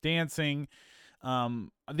 there's less dancing.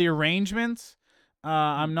 The arrangements,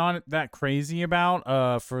 I'm Mhm. not that crazy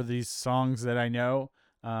about. For these songs that I know,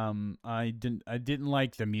 I didn't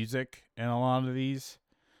like the music in a lot of these.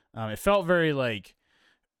 It felt very like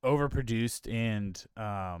overproduced and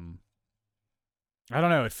I don't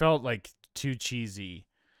know. It felt like too cheesy.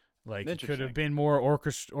 Like it could have Interesting. been more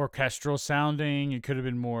orchestral sounding. It could have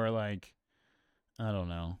been more like I don't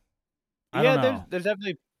know. I don't Yeah, there's know. there's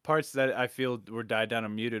definitely parts that I feel were died down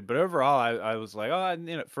and muted, but overall, I was like,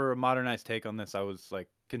 oh, for a modernized take on this, I was like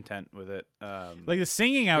content with it. Like the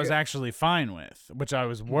singing, I I was got- actually fine with, which I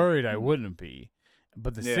was worried I Mhm. wouldn't be.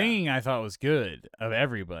 But the Yeah. singing I thought was good of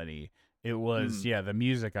everybody. It was Mhm. yeah, the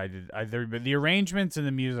music I did but the arrangements and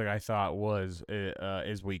the music I thought was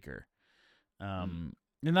is weaker. Mhm.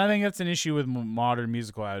 And I think that's an issue with modern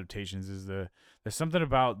musical adaptations is there's something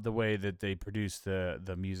about the way that they produce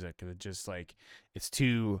the music that just like it's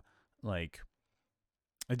too like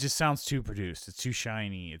it just sounds too produced. It's too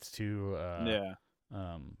shiny. It's too Yeah.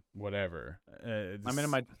 whatever. I mean, it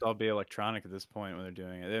might just all be electronic at this point when they're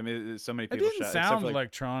doing it. I mean, so many It people didn't shot, except sound for like,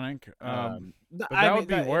 electronic, but I that would mean,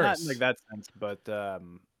 be not in like worse. that sense, but I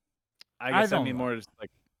I guess I don't mean know. more just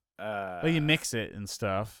like, Like you mix it and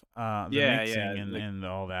stuff, the yeah, yeah, mixing and, like, and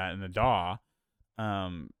all that and the DAW.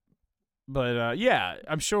 Um, but yeah,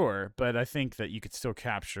 I'm sure. But I think that you could still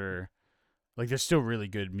capture like there's still really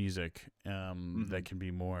good music that mhm. can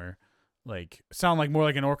be more like sound like more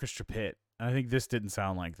like an orchestra pit. I think this didn't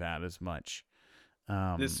sound like that as much.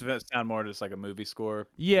 This Um, sound more just like a movie score, like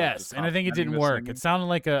just yes, and I think it complementing didn't the work. It singing. sounded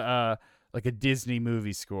like a Disney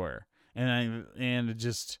movie score, and it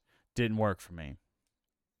just didn't work for me.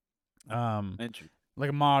 Um, Interesting. like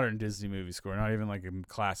a modern Disney movie score, not even like a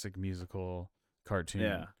classic musical Yeah.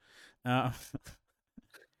 cartoon. Uh,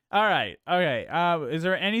 all right, okay. Is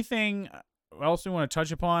there anything else we want to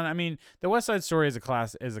touch upon? I mean, the West Side Story is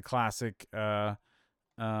a classic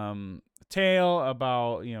um tale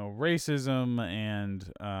about racism and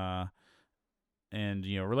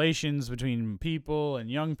relations between people and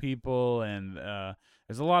young people and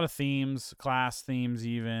there's a lot of themes, class themes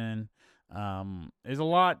even. There's a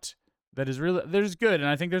lot that is really there's good, and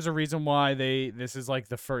I think there's a reason why this is like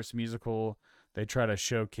the first musical they try to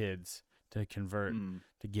show kids to convert Mm.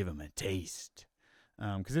 to give them a taste.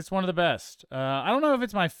 Because it's one of the best. I don't know if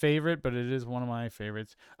it's my favorite, but it is one of my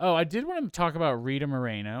favorites. Oh, I did want to talk about Rita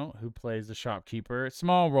Moreno, who plays the shopkeeper.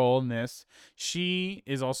 Small role in this. She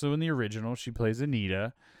is also in the original. She plays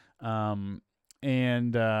Anita. Um,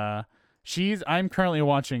 and I'm currently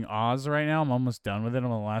watching Oz right now. I'm almost done with it. I'm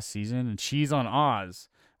on the last season, and she's on Oz,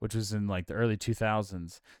 which was in like the early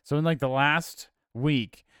 2000s. So in like the last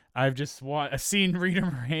week, I've seen Rita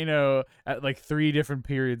Moreno at like three different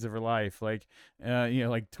periods of her life, like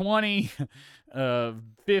like 20,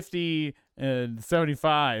 50, and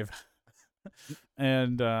 75,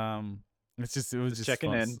 and it was Just just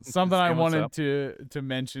checking fun. in, Something I seeing what's wanted up. to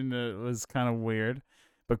mention that was kind of weird,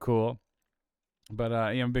 but cool. But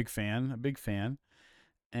yeah, I'm a big fan.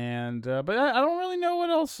 And but I don't really know what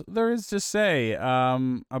else there is to say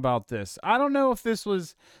about this. I don't know if this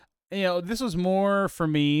was this was more for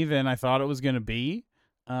me than I thought it was going to be.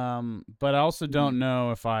 But I also Mhm. don't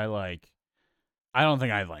know if I don't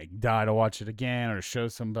think I'd like die to watch it again or show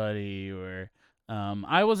somebody or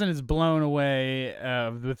I wasn't as blown away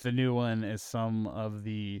with the new one as some of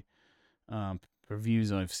the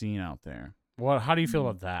reviews I've seen out there. How do you feel Mhm.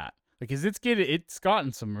 about that? Because it's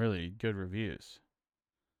gotten some really good reviews.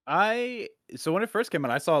 I so when it first came out,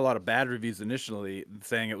 I saw a lot of bad reviews initially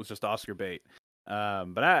saying it was just Oscar bait.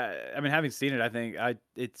 But I mean, having seen it, I think I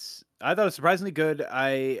thought it was surprisingly good.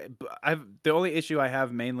 I've the only issue I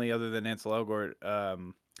have mainly other than Ansel Elgort,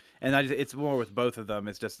 and it's more with both of them.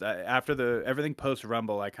 It's just after the everything post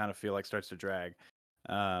Rumble, I kind of feel like starts to drag,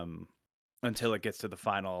 um, until it gets to the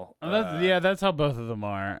final. Yeah, that's how both of them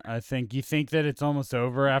are. I think you think that it's almost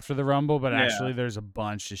over after the Rumble, but Yeah, actually there's a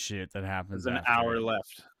bunch of shit that there's happens an after hour it.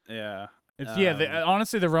 left. Yeah. It's Um.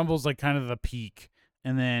 honestly the Rumble's like kind of the peak,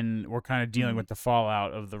 and then we're kind of dealing mhm, with the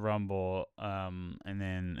fallout of the Rumble, and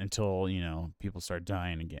then until people start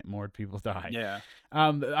dying again, more people die. Yeah.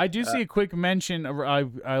 I do Uh, see a quick mention.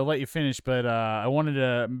 I'll let you finish, but I wanted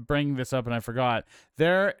to bring this up and I forgot.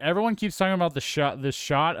 Everyone keeps talking about this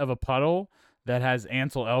shot of a puddle that has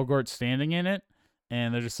Ansel Elgort standing in it,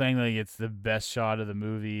 and they're just saying like it's the best shot of the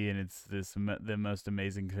movie, and it's the most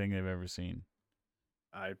amazing thing they've ever seen.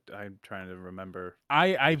 I'm trying to remember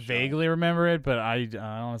I the shot. vaguely remember it, but I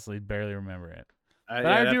honestly barely remember it. But Yeah,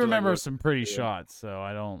 I I'd have do to like remember look. some pretty shots, so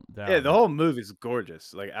I don't Yeah, doubt the it. whole movie's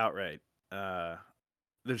gorgeous, like outright. Uh,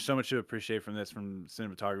 there's so much to appreciate from this from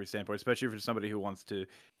cinematography standpoint, especially for somebody who wants to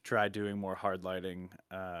try doing more hard lighting.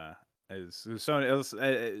 As so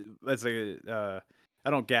as a I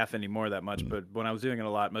don't gaff anymore that much, but when I was doing it a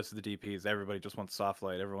lot, most of the DPs, everybody just wants soft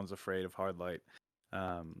light. Everyone's afraid of hard light.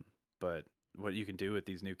 Um, but what you can do with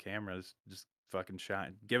these new cameras, just fucking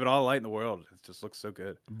shine, give it all the light in the world. It just looks so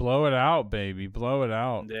good. Blow it out, baby, blow it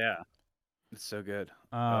out. Yeah, it's so good.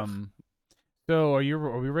 Ugh. Um, so are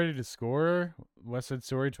we ready to score West Side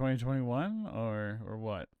Story 2021 or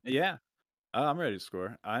what? Yeah. I'm ready to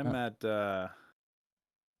score. I'm Uh, at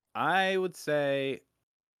I would say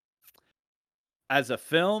as a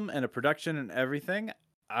film and a production and everything,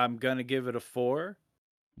 I'm gonna give it a 4.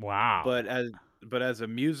 But wow. as a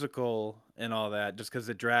musical and all that, just because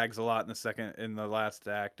it drags a lot in the last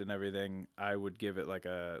act and everything, I would give it like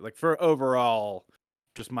for overall,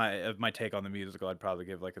 just my take on the musical, I'd probably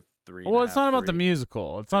give like a three and a Well, it's half, not about the 3.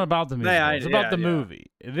 musical. It's not about the Yeah, musical. It's about yeah, the yeah.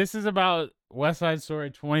 movie. This is about West Side Story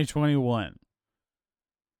 2021.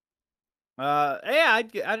 Yeah,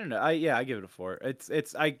 I don't know. I give it a 4.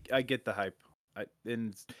 I get the hype.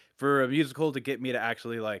 And for a musical to get me to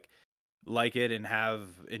actually like it and have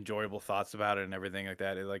enjoyable thoughts about it and everything like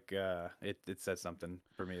that, it says something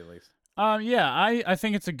for me at least. Yeah, I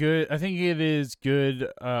think I think it is good,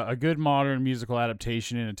 a good modern musical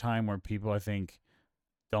adaptation in a time where people, I think,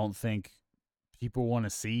 don't think people want to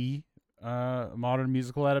see modern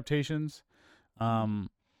musical adaptations. Mhm. Um,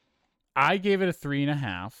 I gave it a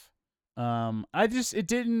 3.5. It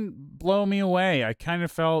didn't blow me away. I kind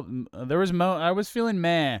of felt I was feeling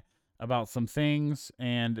meh about some things,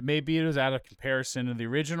 and maybe it was out of comparison to the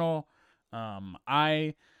original.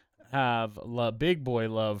 I have big boy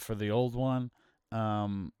love for the old one.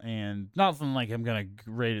 And nothing like I'm gonna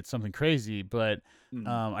rate it something crazy, but Mhm.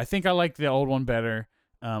 I think I like the old one better.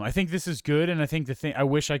 I think this is good, and I think I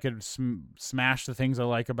wish I could smash the things I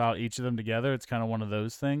like about each of them together. It's kind of one of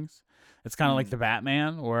those things. It's kind of like Mhm. the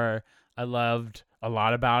Batman, where I loved a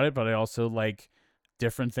lot about it, but I also like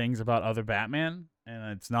different things about other Batman,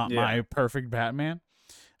 and it's not Yeah. my perfect Batman.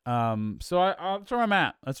 So that's where I'm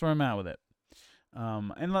at. That's where I'm at with it.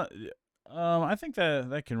 And I think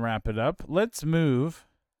that can wrap it up. Let's move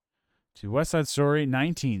to West Side Story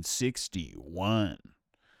 1961.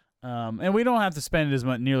 And we don't have to spend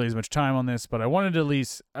nearly as much time on this, but I wanted to at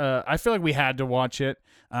least. I feel like we had to watch it.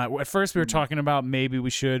 At first, we were Mhm. talking about maybe we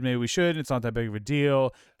should, maybe we should. It's not that big of a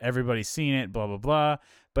deal. Everybody's seen it, blah blah blah.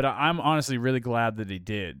 But I'm honestly really glad that he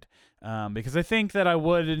did, because I think that I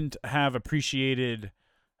wouldn't have appreciated.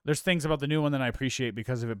 There's things about the new one that I appreciate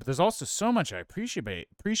because of it, but there's also so much I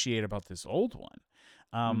appreciate about this old one.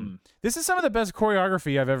 Um, Mhm. this is some of the best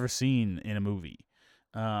choreography I've ever seen in a movie.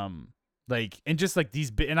 Um, and just like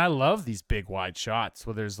and I love these big wide shots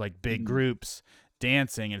where there's like big Mhm. groups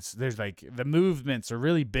dancing. There's like the movements are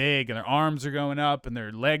really big, and their arms are going up, and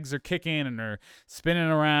their legs are kicking, and they're spinning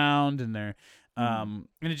around, and they're Mhm.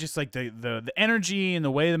 and it's just like the energy and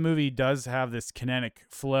the way the movie does have this kinetic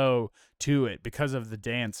flow to it because of the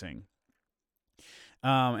dancing.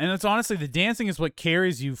 And it's honestly the dancing is what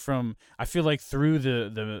carries you from, I feel like, through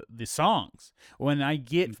the songs. When I Mhm.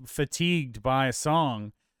 get fatigued by a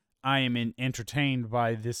song, I am entertained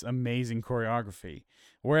by this amazing choreography.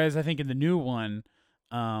 Whereas I think in the new one,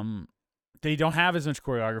 um, they don't have as much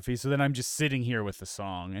choreography, so then I'm just sitting here with the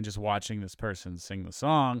song and just watching this person sing the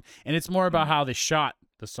song, and it's more about Mhm. how they shot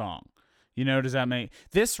the song. Does that make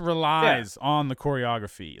this Yeah. relies on the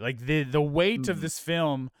choreography? Like the weight of Mhm. this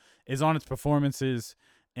film is on its performances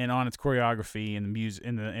and on its choreography and the music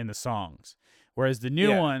in the songs. Whereas the new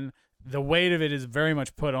Yeah. one, the weight of it is very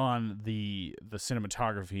much put on the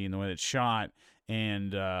cinematography and the way it's shot,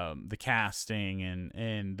 and the casting,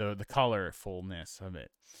 and the colorfulness of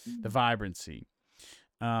it, the vibrancy.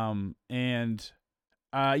 And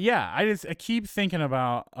yeah, I keep thinking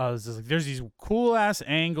about there's these cool ass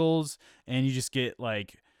angles, and you just get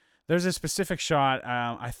like there's a specific shot.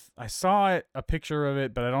 I saw a picture of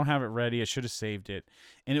it, but I don't have it ready. I should have saved it,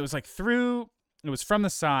 and it was like it was from the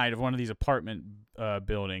side of one of these apartment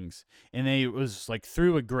buildings, and it was like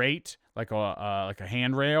through a grate, like a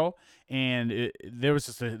handrail, and there was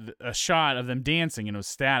just a shot of them dancing, and it was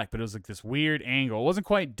static, but it was like this weird angle. It wasn't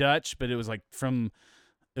quite Dutch, but it was like from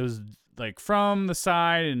the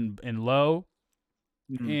side and low,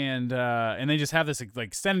 and they just have this like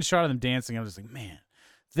extended shot of them dancing. I was just like, man,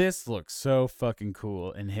 this looks so fucking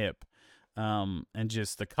cool and hip, and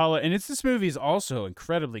just the color. And this movie is also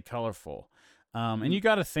incredibly colorful. And you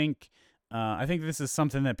got to think, I think this is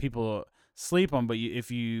something that people sleep on, but if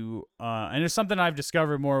you, and it's something I've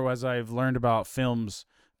discovered more as I've learned about films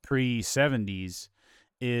pre-70s,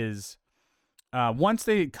 is once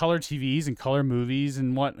they color TVs and color movies,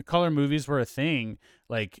 and what color movies were a thing,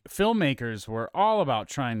 like filmmakers were all about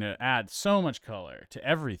trying to add so much color to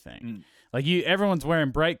everything. Like everyone's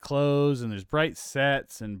wearing bright clothes, and there's bright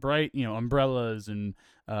sets and bright, umbrellas and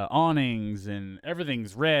awnings, and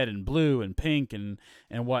everything's red and blue and pink and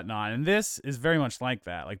whatnot. And this is very much like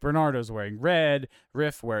that. Like Bernardo's wearing red,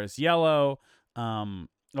 Riff wears yellow.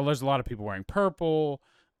 There's a lot of people wearing purple.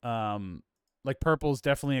 Like purple is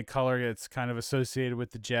definitely a color that's kind of associated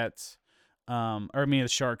with the Jets, the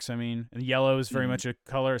Sharks. And yellow is very much a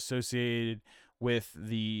color associated with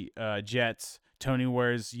the Jets. Tony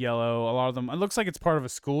wears yellow. A lot of them, it looks like it's part of a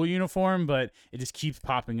school uniform, but it just keeps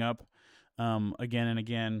popping up again and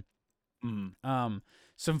again.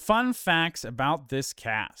 Some fun facts about this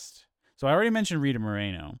cast. So I already mentioned Rita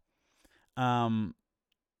Moreno. The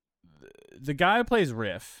guy who plays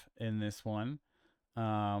Riff in this one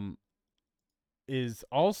is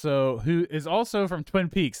also from Twin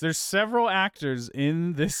Peaks. There's several actors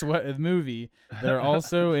in this movie that are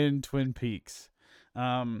also in Twin Peaks.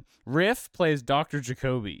 Riff plays Dr.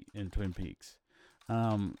 Jacoby in Twin Peaks.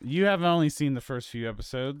 You have only seen the first few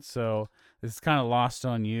episodes, so it's kind of lost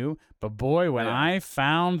on you. But boy, when I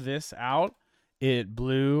found this out, it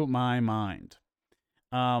blew my mind.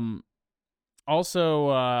 Also,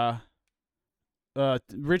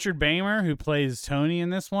 Richard Beymer, who plays Tony in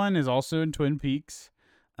this one, is also in Twin Peaks,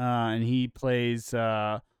 and he plays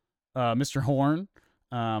Mr. Horn.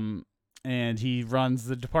 And he runs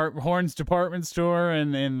the Horn's department store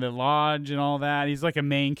and the lodge and all that. He's like a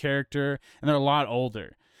main character, and they're a lot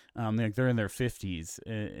older. They're in their 50s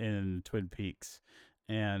in Twin Peaks,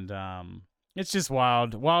 and it's just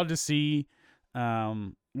wild to see.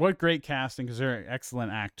 What great casting, because they're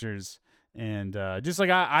excellent actors, and just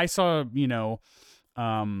like I saw,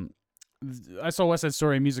 I saw West Side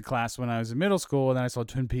Story in music class when I was in middle school, and then I saw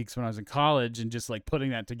Twin Peaks when I was in college, and just like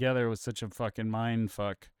putting that together was such a fucking mind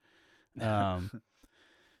fuck. But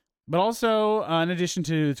also, in addition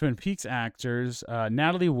to the Twin Peaks actors,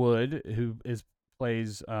 Natalie Wood, who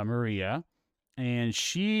plays Maria, and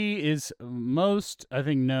she is most, I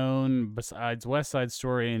think, known besides West Side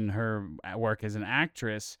Story and her work as an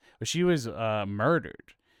actress, but she was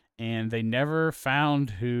murdered, and they never found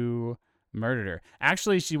who murdered her.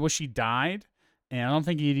 Actually, she died, and I don't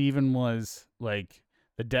think it even was like.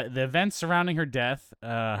 The events surrounding her death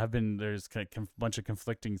there's a bunch of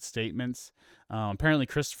conflicting statements. Apparently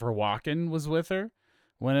Christopher Walken was with her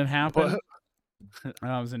when it happened. It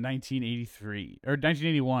was in 1983 or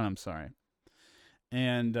 1981. I'm sorry.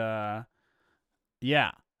 And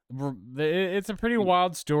it's a pretty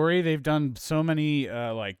wild story. They've done so many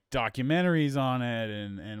like documentaries on it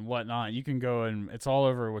and whatnot. You can go and it's all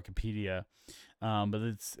over Wikipedia. But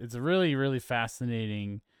it's a really, really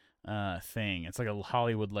fascinating thing. It's like a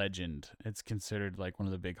Hollywood legend. It's considered like one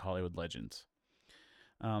of the big Hollywood legends.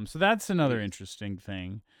 So that's another interesting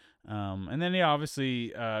thing. And then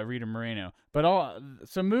obviously Rita Moreno.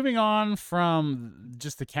 So moving on from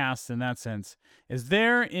just the cast in that sense, is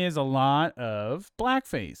there is a lot of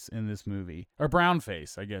blackface in this movie, or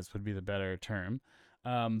brownface, I guess would be the better term.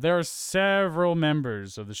 There are several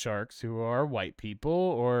members of the Sharks who are white people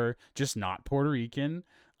or just not Puerto Rican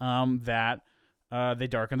that they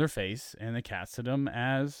darkened their face and they casted them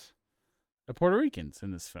as the Puerto Ricans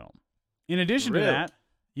in this film. In addition to that,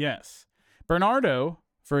 yes, Bernardo,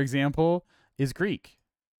 for example, is Greek.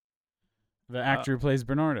 The actor who plays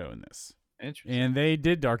Bernardo in this. Interesting. And they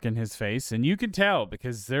did darken his face, and you can tell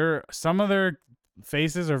because some of their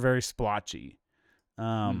faces are very splotchy.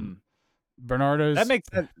 That Bernardo's makes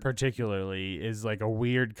sense. particularly is like a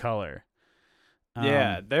weird color.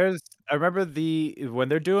 Yeah, Um, I remember when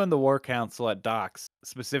they're doing the war council at docks,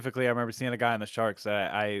 specifically, I remember seeing a guy on the Sharks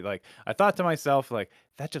that I thought to myself, like,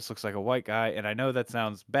 "That just looks like a white guy," and I know that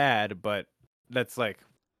sounds bad, but that's like,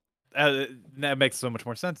 that makes so much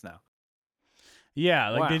more sense now. yeah,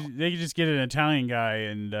 like Wow. they could just get an Italian guy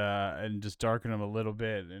and just darken him a little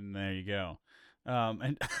bit, and there you go.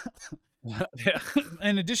 And Yeah.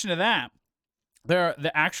 in addition to that, there are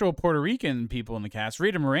the actual Puerto Rican people in the cast.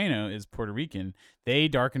 Rita Moreno is Puerto Rican. They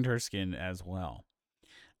darkened her skin as well.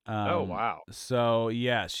 Oh, wow. So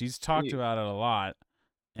yeah, she's talked Jeez. about it a lot,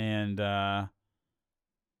 and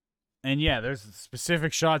yeah, there's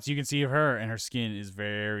specific shots you can see of her, and her skin is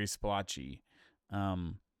very splotchy.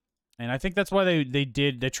 Um, and I think that's why they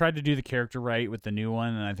tried to do the character right with the new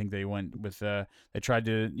one, and I think they went with they tried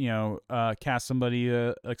to cast somebody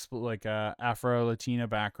like a Afro Latina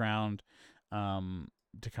background,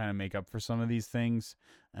 to kind of make up for some of these things.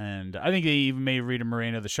 And I think they even made Rita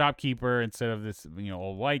Moreno the shopkeeper instead of this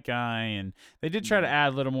old white guy, and they did try to Mhm.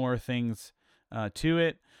 add a little more things to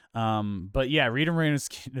it. But yeah, Rita Moreno's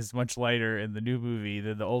skin is much lighter in the new movie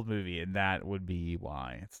than the old movie, and that would be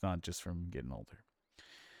why. It's not just from getting older.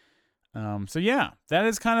 So yeah, that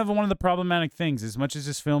is kind of one of the problematic things. As much as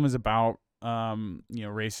this film is about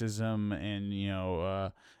racism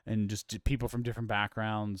and and just people from different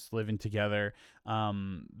backgrounds living together,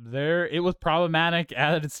 there it was problematic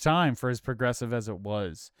at its time for as progressive as it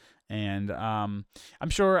was. And I'm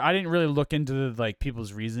sure I didn't really look into like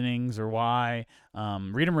people's reasonings or why.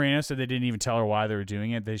 Rita Moreno said they didn't even tell her why they were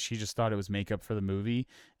doing it. She just thought it was makeup for the movie,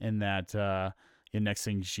 and that and next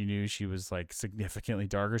thing she knew, she was like significantly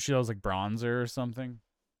darker. She was like bronzer or something.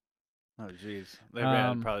 Oh, jeez.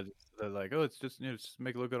 Um, They're like, "Oh, it's just, just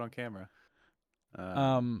make it look good on camera." Um,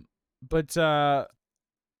 um, but I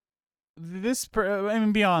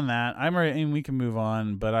mean, beyond that, I'm ready, and we can move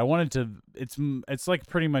on. But I wanted to. It's like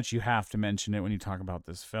pretty much you have to mention it when you talk about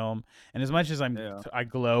this film. And as much as yeah. I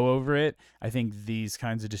glow over it, I think these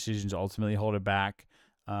kinds of decisions ultimately hold it back.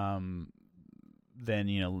 Um, then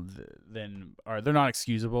they're not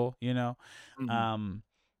excusable. Mhm. Um,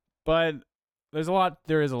 but there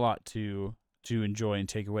is a lot to enjoy and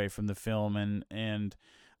take away from the film, and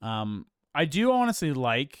I do honestly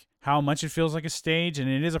like how much it feels like a stage, and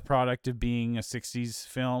it is a product of being a 60s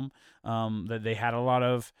film. That they had a lot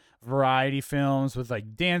of variety films with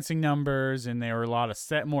like dancing numbers, and there were a lot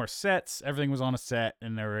of more sets. Everything was on a set,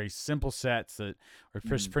 and there were very simple sets that were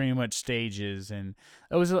Mhm. pretty much stages, and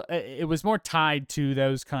it was more tied to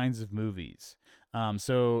those kinds of movies.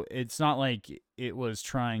 So it's not like it was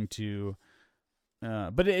trying to,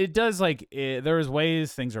 but it does like there's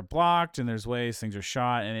ways things are blocked and there's ways things are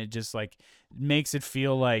shot, and it just like makes it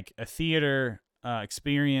feel like a theater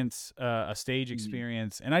experience, a stage Mhm.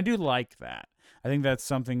 experience, and I do like that. I think that's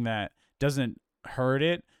something that doesn't hurt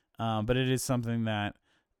it, but it is something that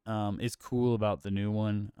is cool about the new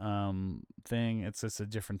one thing. It's just a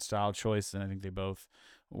different style choice, and I think they both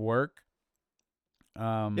work.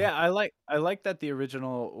 Um, Yeah, I like that the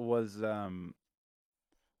original was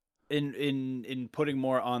in putting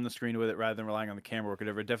more on the screen with it rather than relying on the camera work or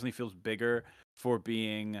whatever. It definitely feels bigger for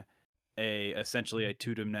being essentially a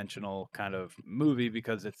two-dimensional kind of movie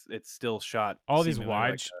because it's still shot all these seemingly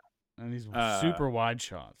like and these uh super wide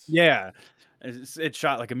shots. yeah, it's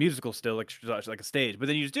shot like a musical still, like a stage. But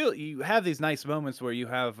then you have these nice moments where you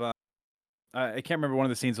have I can't remember one of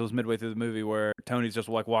the scenes that was midway through the movie where Tony's just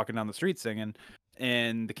like walking down the street singing,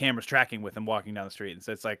 and the camera's tracking with him walking down the street, and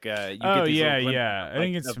so it's like you Oh get these little yeah, glimpses yeah. of I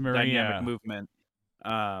think it's of dynamic Maria. movement.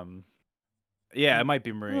 Um, yeah, it might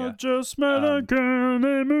be I Maria. just met a Um, girl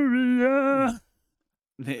named Maria.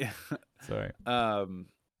 Sorry. um,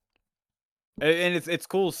 and it's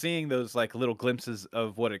cool seeing those like little glimpses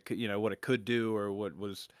of what it could, what it could do or what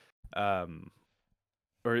was, um,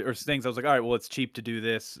 or things. I was like, all right, well, it's cheap to do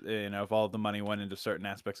this. If all the money went into certain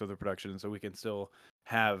aspects of the production, so we can still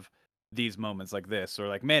have these moments like this, or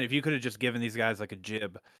like, man, if you could have just given these guys like a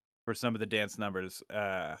jib for some of the dance numbers,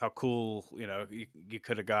 how cool, you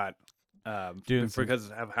could have got, Doing some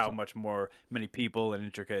because of how much more many people and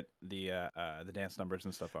intricate the dance numbers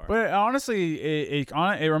and stuff are. But honestly, it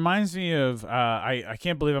reminds me of I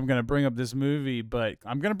can't believe I'm gonna bring up this movie, but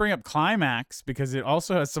I'm gonna bring up Climax because it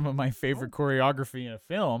also has some of my favorite choreography in a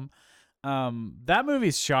film. That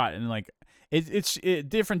movie's shot in like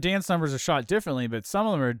different dance numbers are shot differently, but some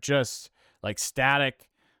of them are just like static,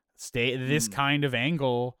 stay this Mm, kind of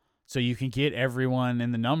angle, so you can get everyone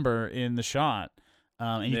in the number in the shot,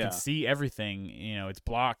 and you can yeah. see everything. It's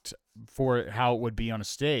blocked for how it would be on a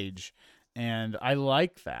stage, and I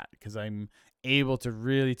like that because able to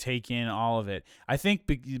really take in all of it. I think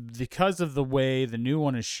because of the way the new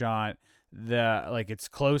one is shot, it's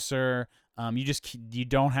closer. You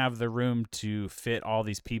don't have the room to fit all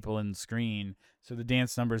these people in the screen, so the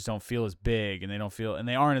dance numbers don't feel as big, and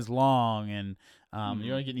they aren't as long, and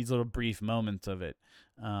you only get these little brief moments of it.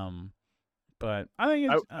 But I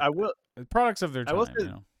think it's I will products of their I will time.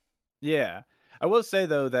 say, yeah, I will say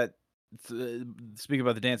though that speaking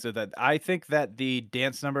about the dance, that I think that the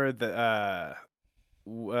dance number in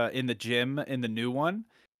the gym in the new one,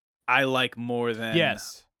 I like more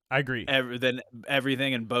Yes, I agree. than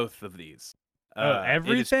everything in both of these.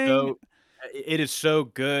 Everything. It is so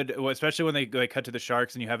good, especially when they cut to the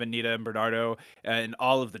Sharks and you have Anita and Bernardo, and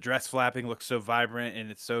all of the dress flapping looks so vibrant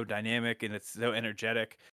and it's so dynamic and it's so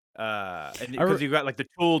energetic. And because you got like the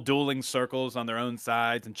dueling circles on their own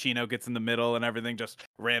sides, and Chino gets in the middle, and everything just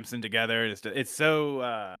ramps in together. It's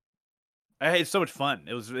so it's so much fun.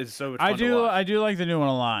 It's so much fun to watch. I do like the new one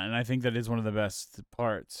a lot, and I think that is one of the best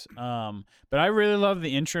parts. But I really love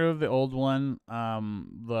the intro of the old one.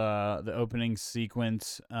 The opening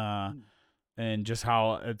sequence. And just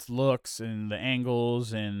how it looks and the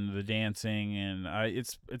angles and the dancing, and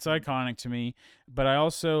it's iconic to me. But I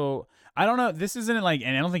don't know, this isn't like,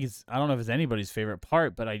 and I don't know if it's anybody's favorite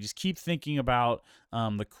part, but I just keep thinking about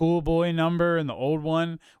the Cool Boy number in the old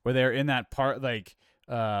one where they're in that part like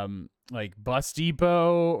bus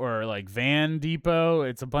depot or like van depot.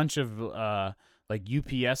 It's a bunch of like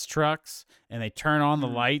UPS trucks, and they turn on the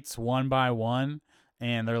lights one by one,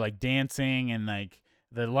 and they're like dancing, and like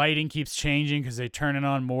the lighting keeps changing because they turn it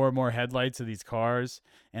on more and more headlights of these cars.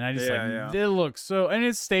 And I just it looks so, and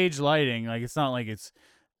it's stage lighting. Like, it's not like it's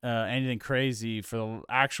anything crazy for the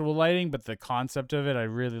actual lighting, but the concept of it, I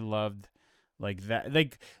really loved. Like that,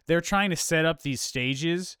 like they're trying to set up these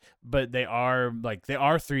stages, but they are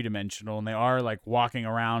 3-dimensional, and they are like walking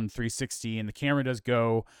around 360, and the camera does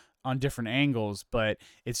go on different angles, but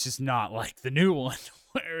it's just not like the new one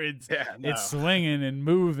where it's swinging and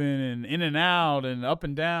moving and in and out and up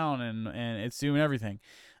and down, and it's doing everything.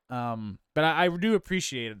 But I do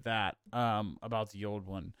appreciate that about the old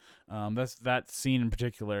one. That scene in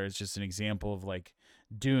particular is just an example of like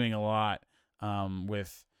doing a lot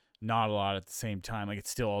with not a lot at the same time. Like,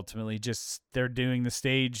 it's still ultimately just they're doing the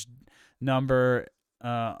stage number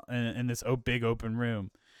in this big open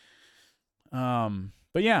room.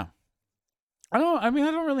 But yeah, I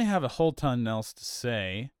don't really have a whole ton else to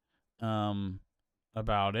say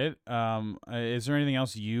about it. Is there anything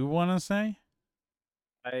else you want to say?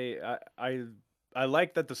 I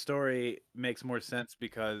like that the story makes more sense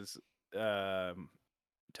because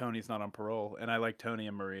Tony's not on parole, and I like Tony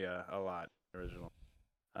and Maria a lot. Original.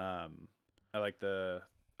 I like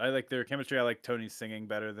their chemistry. I like Tony's singing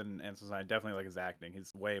better than Ansel. I definitely like his acting.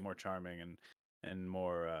 He's way more charming and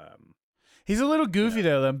more. He's a little goofy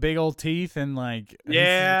though, them big old teeth, and like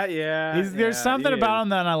there's something about him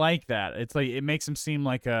that I like. That it's like it makes him seem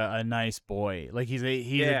like a nice boy. Like he's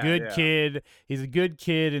a good kid. He's a good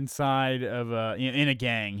kid inside of in a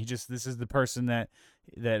gang. This is the person that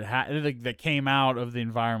came out of the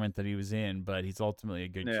environment that he was in, but he's ultimately a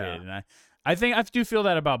good kid. And I think I do feel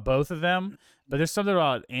that about both of them. But there's something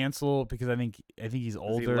about Ansel because I think he's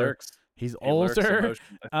older. He's older,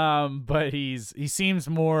 but he seems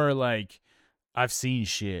more like I've seen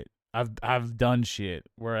shit. I've done shit.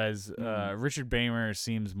 Whereas Richard Beymer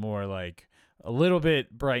seems more like a little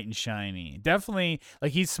bit bright and shiny. Definitely,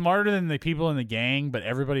 like, he's smarter than the people in the gang, but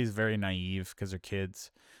everybody's very naive because they're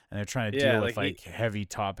kids and they're trying to deal with heavy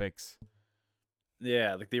topics.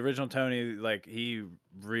 Yeah, like the original Tony, like he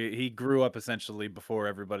grew up essentially before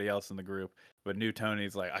everybody else in the group. But new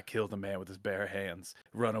Tony's like, I killed a man with his bare hands.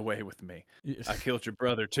 Run away with me. I killed your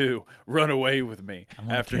brother too. Run away with me.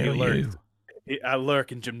 After he learns, I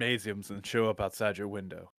lurk in gymnasiums and show up outside your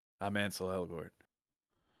window. I'm Ansel Elgort.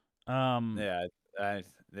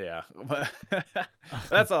 Yeah.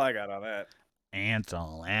 That's all I got on that.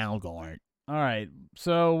 Ansel Elgort. All right.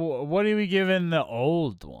 So what are we giving the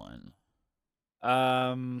old one?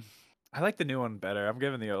 I like the new one better. I'm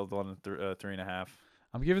giving the old one a 3.5.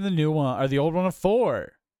 I'm giving the new one or the old one a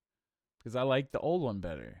 4 because I like the old one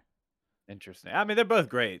better. Interesting. I mean, they're both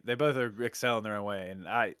great. They both excel in their own way, and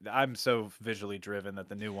I'm so visually driven that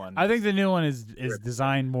the new one. I think the new one is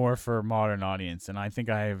designed more for a modern audience, and I think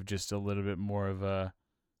I have just a little bit more of a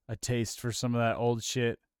taste for some of that old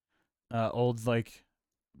shit, old like.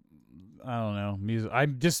 I don't know, music.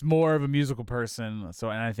 I'm just more of a musical person,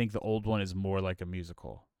 and I think the old one is more like a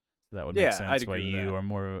musical. So that would make sense why you are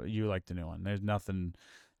more. You like the new one. There's nothing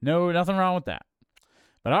wrong with that.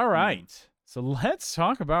 But all right, so let's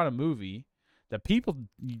talk about a movie that people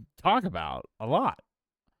talk about a lot.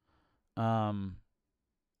 Um,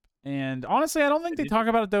 and honestly, I don't think they talk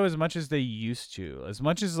about it though as much as they used to. As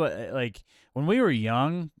much as like when we were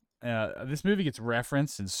young, this movie gets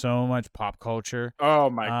referenced in so much pop culture.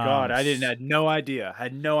 Oh my god, Um, I didn't had no idea.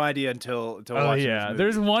 Had no idea until Oh watching this yeah,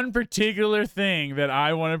 there's movie. one particular thing that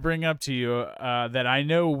I want to bring up to you that I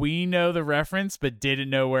know we know the reference but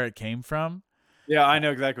didn't know where it came from. Yeah, I Uh,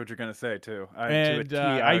 know exactly what you're gonna say too. To a and T, I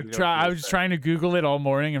already know what you're I gonna was say. trying to Google it all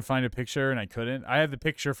morning and find a picture and I couldn't. I had the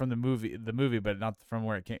picture from the movie, but not from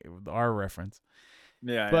where it came. Our reference.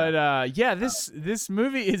 Yeah, yeah. But yeah, this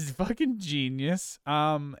movie is fucking genius.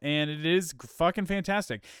 And it is fucking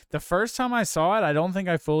fantastic. The first time I saw it, I don't think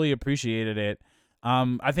I fully appreciated it.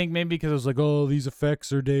 I think maybe because I was like, oh, these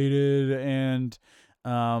effects are dated and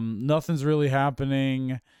nothing's really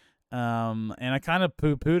happening. And I kind of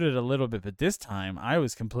poo-pooed it a little bit, but this time I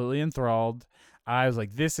was completely enthralled. I was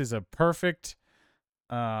like, this is a perfect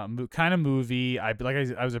kind of movie. I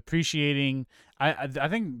was appreciating. I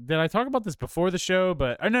think, did I talk about this before the show?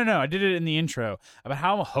 But no, I did it in the intro about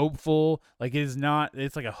how hopeful, like, it is not.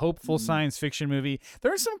 It's like a hopeful Mhm. science fiction movie.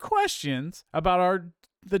 There are some questions about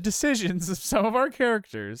the decisions of some of our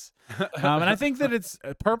characters, and I think that it's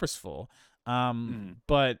purposeful. Mm.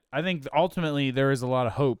 But I think ultimately there is a lot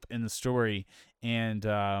of hope in the story, and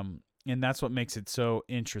that's what makes it so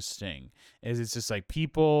interesting. Is it's just like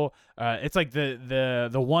people, it's like the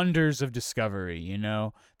wonders of discovery. You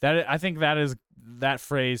know, that I think that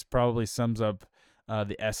phrase probably sums up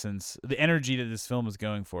the essence, the energy that this film is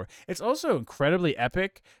going for. It's also incredibly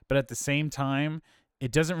epic, but at the same time,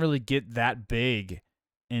 it doesn't really get that big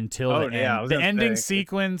until Oh the yeah, I end. was The gonna ending say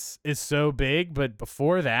sequence is so big, but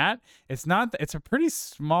before that, it's not. It's a pretty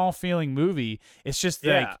small feeling movie. It's just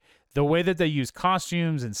yeah. like the way that they use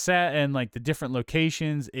costumes and set and like the different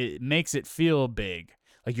locations, it makes it feel big.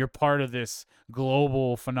 Like you're part of this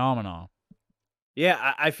global phenomenon.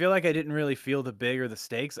 Yeah, I feel like I didn't really feel the big or the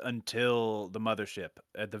stakes until the mothership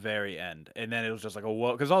at the very end, and then it was just like, oh,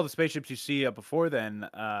 whoa, because all the spaceships you see up before then,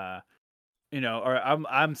 or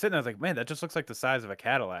I'm sitting there I was like, man, that just looks like the size of a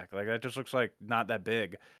Cadillac. Like that just looks like not that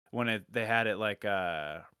big when they had it like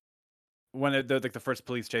when like the first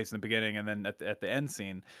police chase in the beginning and then at the end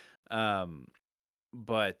scene. Um,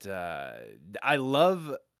 but I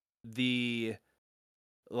love the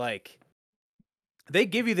like they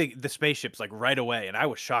give you the spaceships like right away, and I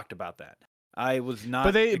was shocked about that. I was But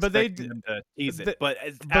not they but they expecting them to tease it, th- but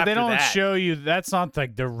but they after don't that, show you that's not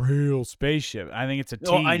like the real spaceship. I think it's a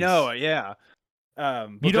oh, I know, tease. yeah.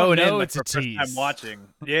 You But don't going in, know like, it's a for first time tease. watching,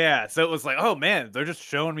 yeah, so it was like, "Oh, man, they're just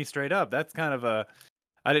showing me straight up." That's kind of a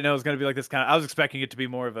I didn't know it was gonna be like this kinda I was expecting it to be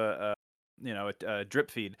more of a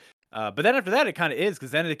drip feed. But then after that, it kinda is,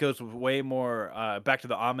 because then it goes way more, back to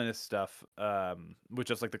the ominous stuff, with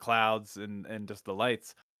just, like, the clouds and just the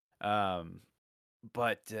lights. Um,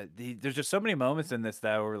 but, there's just so many moments in this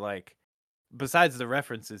that were, like, besides the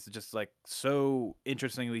references, just like so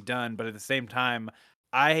interestingly done, but at the same time,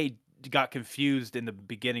 I got confused in the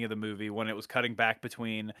beginning of the movie when it was cutting back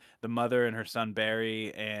between the mother and her son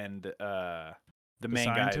Barry and the The main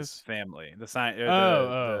guy's scientist? family, the sign or Oh,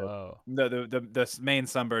 oh, oh. the main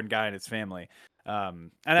sunburned guy and his family.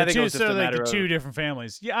 And I The think it two, was just so a like the matter two of different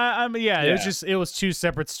families. Yeah, I mean, yeah, yeah. it was two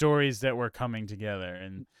separate stories that were coming together,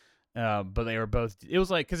 and but they were both. It was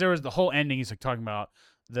like because there was the whole ending. He's like talking about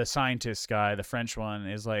the scientist guy, the French one,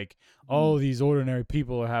 is like, oh, Mm. these ordinary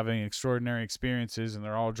people are having extraordinary experiences, and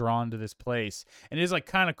they're all drawn to this place, and it's like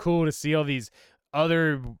kind of cool to see all these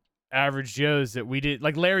other average Joes that we did,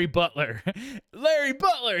 like Larry Butler. Larry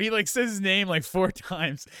Butler. He like says his name like 4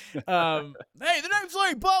 times. Hey, the name's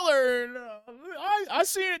Larry Butler, and I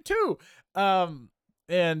seen it too. Um,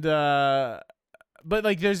 and but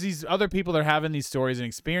like there's these other people that are having these stories and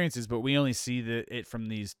experiences, but we only see it from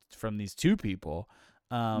these two people.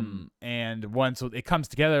 Mm. And once it comes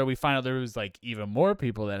together, we find out there was like even more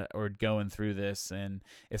people that were going through this, and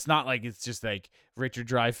it's not like it's just like Richard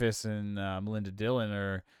Dreyfuss and Melinda Dillon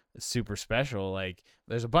are super special. Like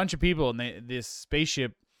there's a bunch of people, and this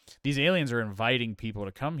spaceship, these aliens are inviting people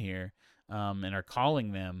to come here, and are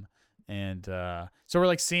calling them, and so we're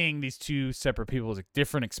like seeing these two separate people's like,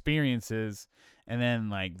 different experiences, and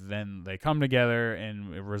then they come together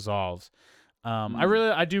and it resolves.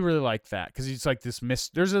 Mm. I do really like that because it's like this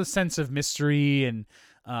there's a sense of mystery, and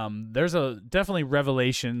there's a definitely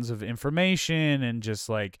revelations of information and just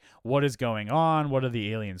like what is going on, what do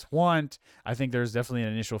the aliens want. I think there's definitely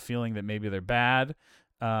an initial feeling that maybe they're bad,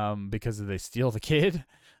 because they steal the kid,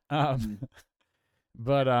 um, Mm.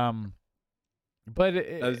 but but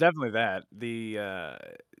There's definitely that.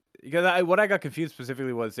 Because what I got confused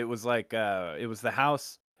specifically was it was like it was the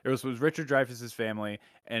house. was Richard Dreyfuss's family,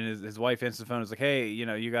 and his wife answers the phone. Is like, hey,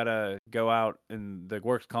 you gotta go out, and the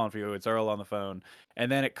work's calling for you. It's Earl on the phone,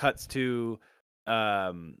 and then it cuts to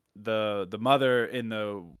the mother in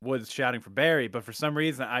the woods shouting for Barry, but for some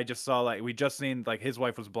reason I just saw, like, we just seen, like, his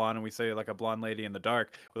wife was blonde, and we say, like, a blonde lady in the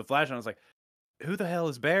dark with a flashlight. I was like, who the hell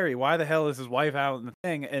is Barry? Why the hell is his wife out in the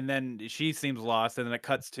thing? And then she seems lost, and then it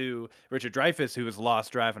cuts to Richard Dreyfuss, who was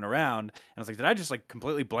lost driving around. And I was like, did I just, like,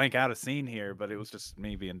 completely blank out a scene here? But it was just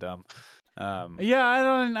me being dumb. Yeah,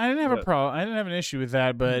 I didn't have a But problem. I didn't have an issue with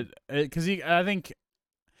that, but because I think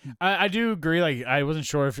I do agree. Like, I wasn't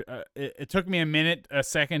sure if it took me a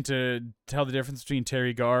second to tell the difference between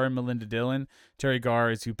Terry Garr and Melinda Dillon. Terry Garr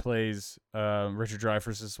is who plays Richard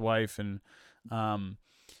Dreyfuss's wife, and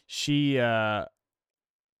she.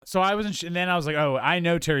 So I wasn't, and then I was like, oh, I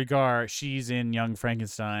know Terry Garr. She's in Young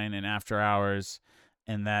Frankenstein and After Hours,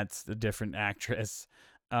 and that's the different actress.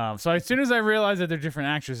 So as soon as I realized that they're different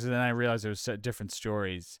actresses, then I realized there was different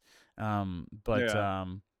stories. But yeah.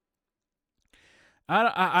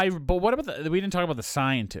 but what about we didn't talk about the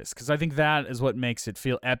scientist, because I think that is what makes it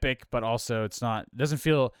feel epic, but also it doesn't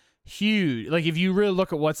feel huge. Like, if you really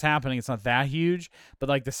look at what's happening, it's not that huge, but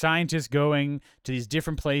like the scientists going to these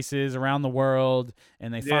different places around the world,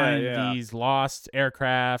 and they Yeah, find yeah. these lost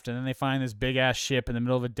aircraft, and then they find this big ass ship in the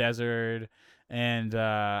middle of a desert, and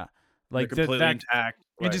They're like completely that intact.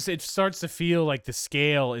 it Like, just it starts to feel like the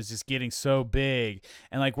scale is just getting so big,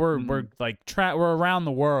 and like we're mhm. like we're around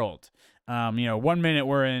the world. 1 minute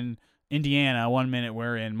we're in Indiana, 1 minute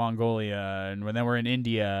we're in Mongolia, and then we're in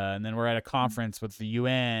India, and then we're at a conference with the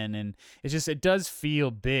UN, and it does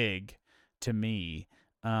feel big to me.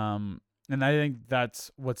 And I think that's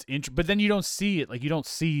what's interesting. But then you don't see it. Like, you don't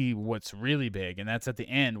see what's really big, and that's at the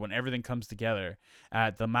end when everything comes together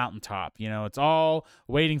at the mountaintop. It's all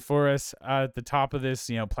waiting for us at the top of this,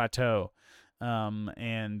 plateau,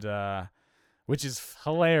 and which is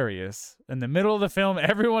hilarious. In the middle of the film,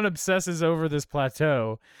 everyone obsesses over this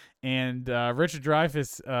plateau, and Richard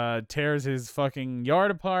Dreyfuss tears his fucking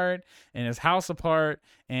yard apart and his house apart.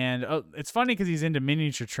 And it's funny because he's into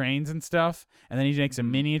miniature trains and stuff, and then he makes a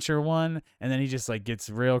miniature one, and then he just like gets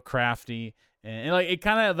real crafty, and like it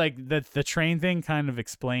kind of like the train thing kind of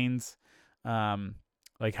explains.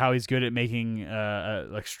 Like how he's good at making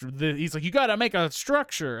he's like, you gotta make a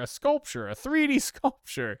structure, a sculpture, a 3D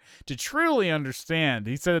sculpture to truly understand.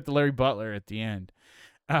 He said it to Larry Butler at the end,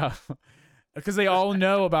 because they all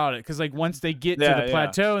know about it. Because like once they get to the Yeah, yeah.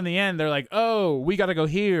 plateau in the end, they're like, oh, we gotta go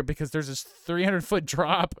here because there's this 300-foot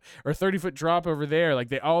drop or 30-foot drop over there. Like,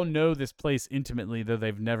 they all know this place intimately, though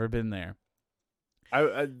they've never been there.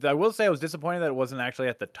 I will say I was disappointed that it wasn't actually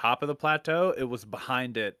at the top of the plateau. It was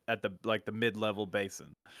behind it at the mid-level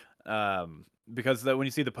basin. Because when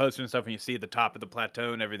you see the poster and stuff, and you see the top of the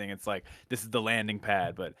plateau and everything, it's like this is the landing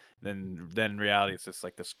pad. But then in reality, it's just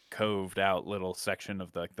like this coved out little section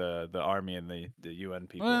of the army and the UN Well,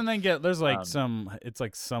 people. and then there's like Um, it's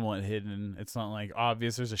like somewhat hidden. It's not like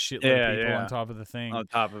obvious. There's a shitload of yeah, people on yeah. top of the thing. On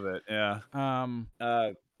top of it, yeah. Um,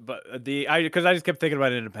 But because I just kept thinking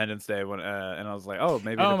about Independence Day and I was like, oh,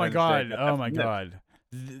 maybe Oh my Independence Day god! got Oh that my from this. god!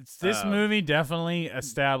 This Um, movie definitely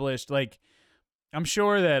established, like, I'm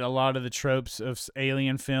sure that a lot of the tropes of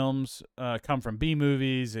alien films come from B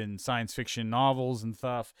movies and science fiction novels and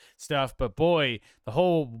stuff. But boy, the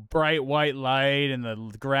whole bright white light and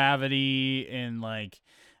the gravity and like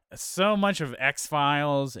so much of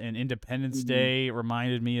X-Files and Independence mhm. Day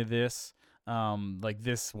reminded me of this. Like,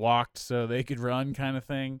 this walked so they could run kind of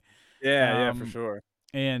thing. Yeah, yeah, for Um, sure.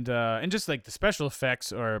 and just like the special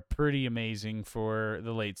effects are pretty amazing for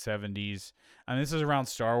the late 70s. I mean, this is around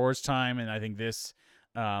Star Wars time, and I think this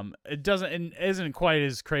it isn't quite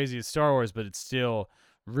as crazy as Star Wars, but it's still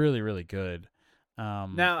really, really good.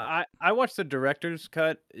 um Now, I watched the director's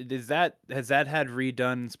cut. Has that had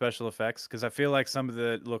redone special effects? Because I feel like some of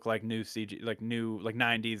the look like new CG, like new, like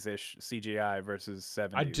 90s ish CGI versus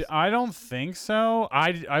 70s. I don't think so.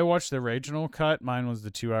 I watched the original cut. Mine was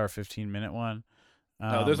the 2 hour 15-minute one.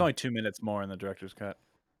 No, there's um only 2 minutes more in the director's cut.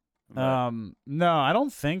 But no, I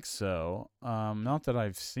don't think so. Not that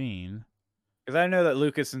I've seen. because I know that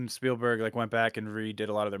Lucas and Spielberg like went back and redid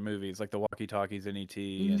a lot of their movies, like the walkie talkies in ET I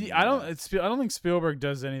and don't. I don't think Spielberg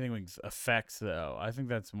does anything with effects, though. I think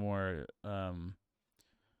that's more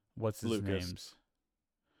what's his Lucas. name's.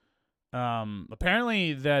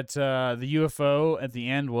 Apparently that the UFO at the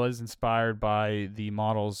end was inspired by the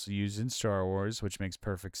models used in Star Wars, which makes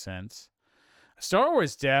perfect sense. Star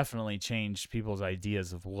Wars definitely changed people's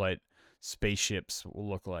ideas of what spaceships will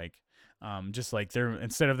look like. Just like they're,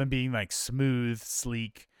 instead of them being like smooth,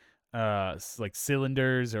 sleek, like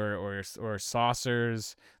cylinders or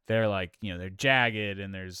saucers. They're like, they're jagged,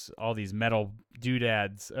 and there's all these metal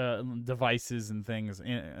doodads, devices and things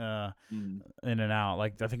Mm. in and out.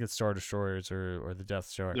 Like I think it's Star Destroyers or the Death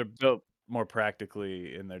Star. They're built more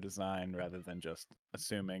practically in their design rather than just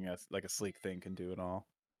assuming like a sleek thing can do it all.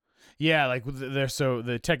 Yeah, like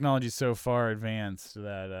the technology's so far advanced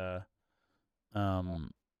that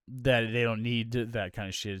they don't need that kind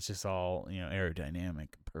of shit. It's just all aerodynamic,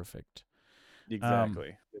 perfect.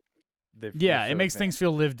 Exactly. They're Yeah, it so makes things advanced.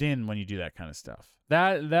 feel lived in when you do that kind of stuff.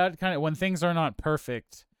 That kind of when things are not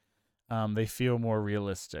perfect, they feel more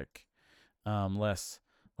realistic, less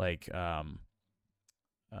like I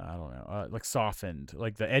don't know, like softened.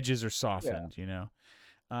 Like the edges are Yeah. softened, Yeah.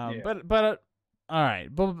 But all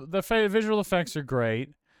right, but the visual effects are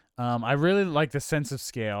great. I really like the sense of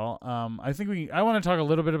scale. I think I want to talk a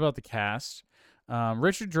little bit about the cast.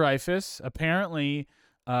 Richard Dreyfuss, apparently,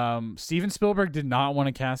 Steven Spielberg did not want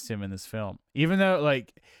to cast him in this film, even though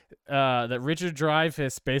that Richard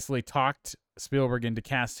Dreyfuss basically talked Spielberg into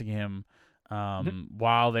casting him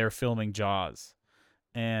while they were filming Jaws,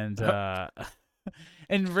 and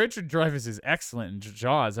and Richard Dreyfuss is excellent in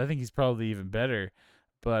Jaws. I think he's probably even better,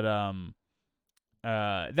 but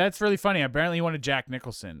that's really funny. Apparently, he wanted Jack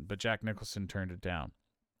Nicholson, but Jack Nicholson turned it down.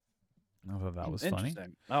 I thought that was funny.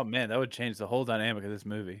 Interesting. Oh man, that would change the whole dynamic of this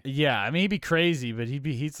movie. Yeah, I mean, he'd be crazy, but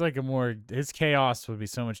he's like his chaos would be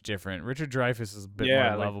so much different. Richard Dreyfuss is a bit more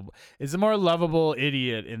Yeah, like lovable. Is a more lovable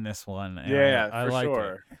idiot in this one, and yeah, I for like it.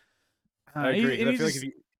 sure. I agree. 'Cause I feel like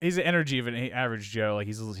if He's the energy of an average Joe. Like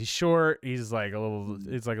he's short. He's like a little.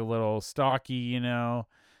 It's like a little stocky,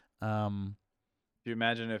 do you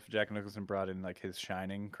imagine if Jack Nicholson brought in like his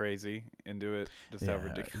Shining crazy into it? Just how Yeah,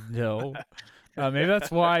 ridiculous. no. Maybe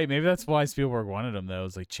that's why. Maybe that's why Spielberg wanted him though.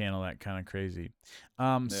 Is like channel that kind of crazy.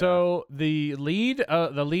 So the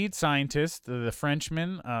lead scientist, the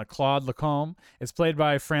Frenchman, Claude Lacombe, is played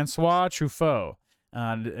by Francois Truffaut.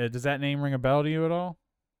 Does that name ring a bell to you at all?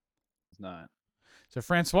 It's not. So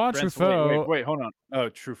Francois Wait, Truffaut. wait, hold on. Oh,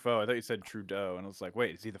 Truffaut. I thought you said Trudeau, and I was like,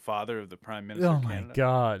 wait, is he the father of the Prime Minister Oh of my Canada?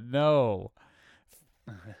 God, no.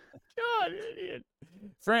 God, idiot.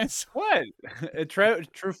 What?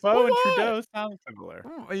 Truffaut and Trudeau sound similar.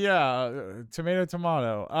 Yeah, tomato.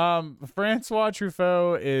 Francois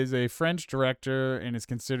Truffaut is a French director and is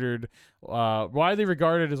considered widely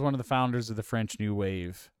regarded as one of the founders of the French New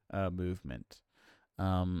Wave movement,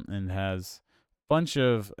 and has a bunch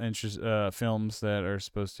of films that are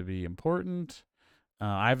supposed to be important.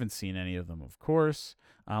 I haven't seen any of them, of course.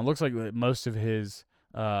 Looks like most of his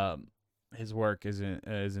work is in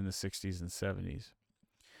the 60s and 70s.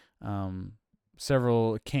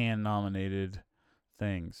 Several Cannes nominated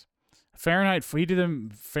things. He did a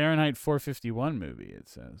Fahrenheit 451 movie, it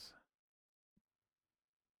says.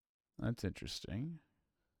 That's interesting.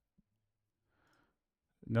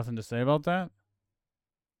 Nothing to say about that?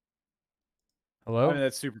 Hello? I mean,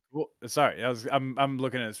 that's super cool. Sorry, I'm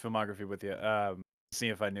looking at his filmography with you. See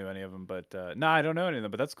if I knew any of them, but no, I don't know any of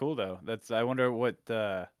them. But that's cool though. I wonder what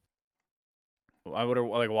I wonder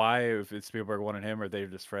like why if it's Spielberg wanted him or they're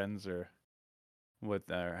just friends or what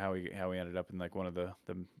or how he ended up in like one of the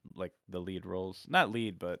like the lead roles, not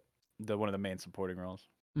lead but one of the main supporting roles.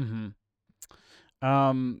 Mm-hmm.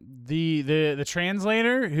 The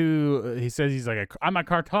translator who he says he's like I'm a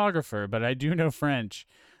cartographer, but I do know French.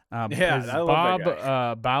 Yeah, I love that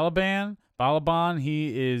guy. Balaban.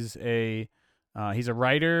 He is he's a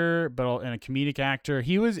writer, and a comedic actor.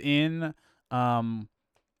 He was in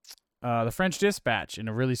the French Dispatch in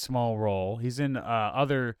a really small role. He's in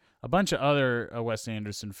a bunch of other Wes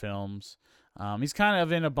Anderson films. He's kind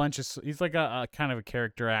of in a bunch of. He's like a kind of a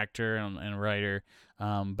character actor and writer.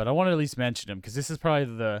 But I want to at least mention him because this is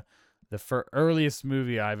probably the earliest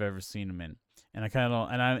movie I've ever seen him in, and I kind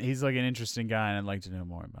of he's like an interesting guy, and I'd like to know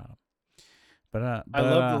more about him. But I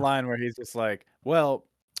love the line where he's just like, "Well,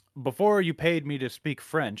 before you paid me to speak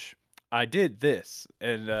French, I did this,"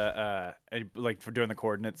 and like for doing the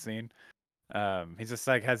coordinate scene. He's just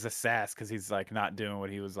like has a sass because he's like not doing what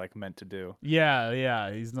he was like meant to do. yeah,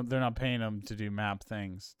 they're not paying him to do map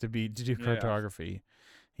things to do cartography.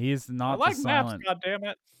 He is not I like the maps, silent.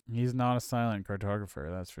 goddammit. He's not a silent cartographer,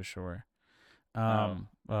 that's for sure. Oh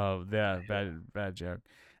yeah, bad joke.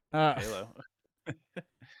 Halo.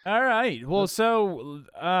 All right. Well, so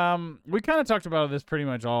we kind of talked about this pretty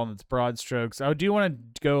much all in its broad strokes. I do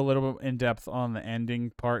want to go a little bit in depth on the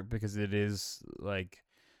ending part because it is like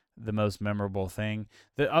the most memorable thing.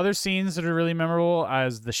 The other scenes that are really memorable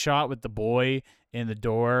as the shot with the boy in the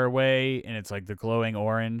doorway and it's like the glowing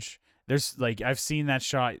orange. There's like I've seen that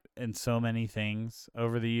shot in so many things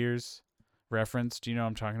over the years. reference? Do you know what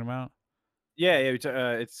I'm talking about? Yeah,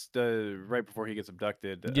 yeah. It's right before he gets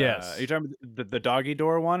abducted. Are you Yes. talking about the doggy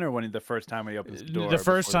door one, or the first time when he opens the The door first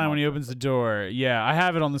before the time when he monster? opens the door. Yeah, I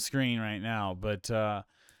have it on the screen right now, but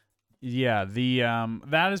yeah, the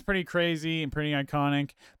that is pretty crazy and pretty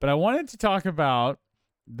iconic. But I wanted to talk about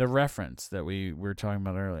the reference that we were talking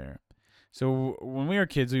about earlier. So when we were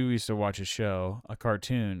kids, we used to watch a show, a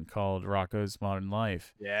cartoon called Rocco's Modern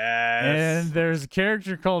Life, and Yes. there's a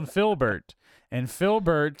character called Filbert. And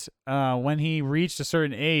Filbert, when he reached a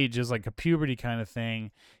certain age, is like a puberty kind of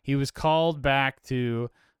thing. He was called back to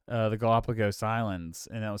the Galapagos Islands,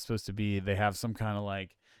 and that was supposed to be they have some kind of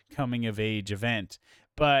like coming of age event.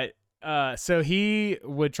 But so he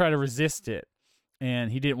would try to resist it, and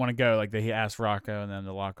he didn't want to go. Like he asked Rocco, and then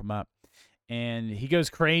to lock him up, and he goes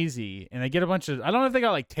crazy, and they get a bunch of I don't know if they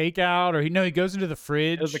got like takeout or he goes into the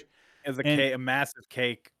It was fridge and a massive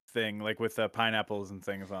cake thing, like with pineapples and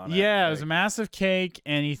things on it. yeah, it was a Like, massive cake,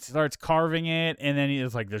 and he starts carving it, and then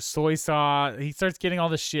he's like, "There's soy sauce." He starts getting all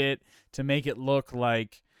the shit to make it look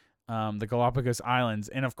like the Galapagos Islands,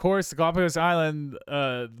 and of course, the Galapagos Island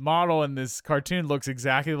model in this cartoon looks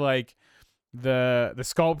exactly like the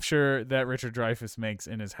sculpture that Richard Dreyfuss makes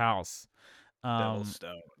in his house. Devil's Um,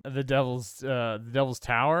 Stone. the Devil's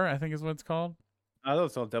Tower, I think is what it's called. I thought it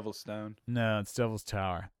was called Devil's Stone. No, it's Devil's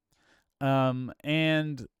Tower.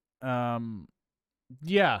 And um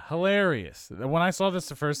yeah, hilarious. When I saw this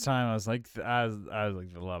the first time, I was like, I was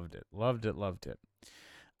like, loved it, loved it, loved it.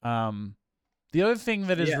 Um, the other thing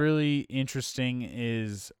that is Yeah. really interesting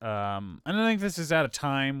is, I don't think this is at a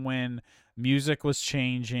time when music was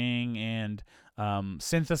changing and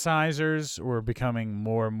synthesizers were becoming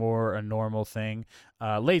more and more a normal thing.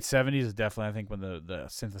 Late 70s is definitely, I think, when the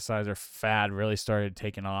synthesizer fad really started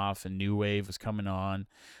taking off and new wave was coming on.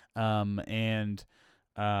 And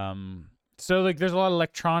so like there's a lot of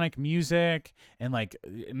electronic music and like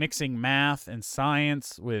mixing math and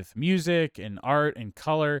science with music and art and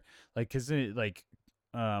color, like because like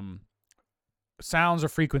um sounds are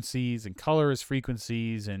frequencies and color is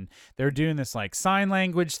frequencies, and they're doing this like sign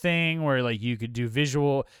language thing where like you could do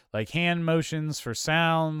visual like hand motions for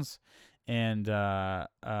sounds and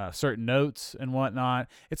certain notes and whatnot.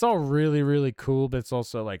 It's all really really cool, but it's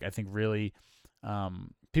also like I think really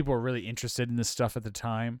people were really interested in this stuff at the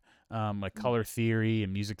time, like color theory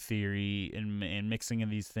and music theory and mixing of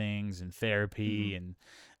these things and therapy Mhm.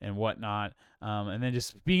 and whatnot. And then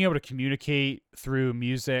just being able to communicate through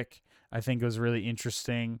music, I think was really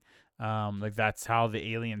interesting. Like that's how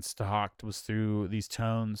the aliens talked was through these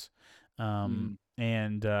tones. Mhm.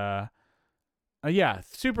 And yeah,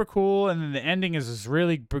 super cool. And then the ending is this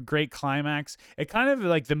really great climax. It kind of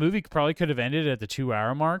like the movie probably could have ended at the 2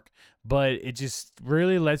 hour mark, but it just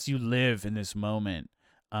really lets you live in this moment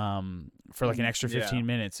for like an extra Yeah. 15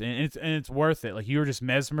 minutes, and it's worth it. Like you're just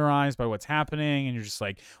mesmerized by what's happening, and you're just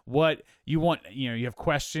like, what you want, you have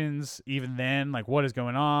questions even then, like what is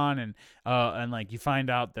going on, and like you find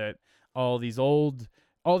out that all these old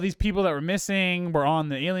all these people that were missing were on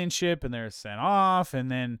the alien ship and they're sent off, and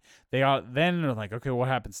then then they're like, okay, what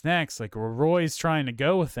happens next? Like Roy's trying to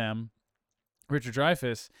go with them, Richard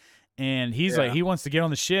Dreyfuss, and he's like Yeah. he wants to get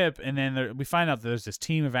on the ship, and then we find out that there's this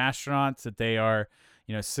team of astronauts that they are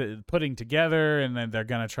putting together, and then they're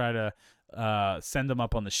gonna try to send them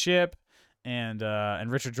up on the ship. And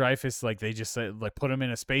Richard Dreyfuss, like they just like put him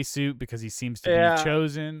in a spacesuit because he seems to be Yeah.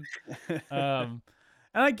 chosen. um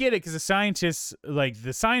and I get it because the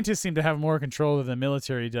scientists seem to have more control than the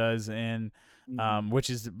military does, and Mhm. which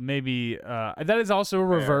is maybe that is also a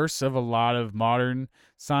Fair. reverse of a lot of modern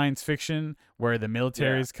science fiction where the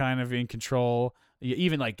military Yeah. is kind of in control.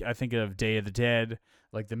 Even like I think of Day of the Dead,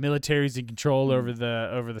 like the military's in control over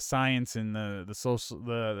Mhm. the science and the social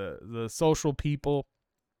the social people.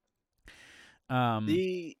 Um,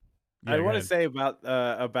 The I yeah, go want to ahead. say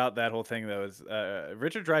about that whole thing though is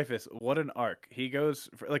Richard Dreyfuss. What an arc he goes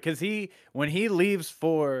for, like because he when he leaves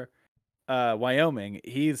for Wyoming,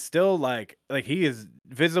 he's still like he is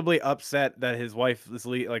visibly upset that his wife is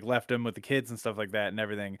like left him with the kids and stuff like that and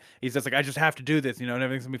everything. He's just like, I just have to do this, and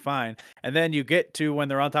everything's gonna be fine. And then you get to when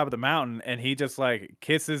they're on top of the mountain, and he just like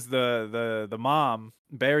kisses the mom,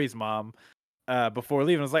 Barry's mom, before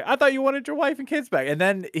leaving. I was like, I thought you wanted your wife and kids back. And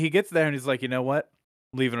then he gets there and he's like, you know what?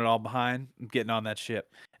 Leaving it all behind. I'm getting on that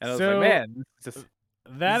ship. And I was like, So man,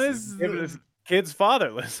 that is giving his kids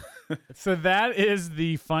fatherless. so that is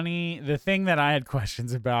the thing that I had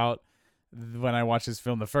questions about when I watched this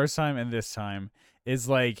film the first time and this time is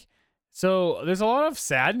like, so there's a lot of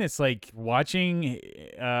sadness like watching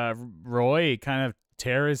Roy kind of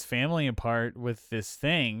tear his family apart with this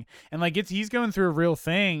thing. And like he's going through a real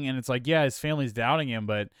thing, and it's like, yeah, his family's doubting him,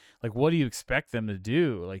 but like what do you expect them to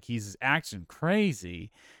do? Like he's acting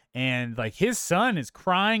crazy. And like his son is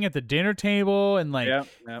crying at the dinner table and Yeah,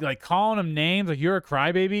 yeah. like calling him names like you're a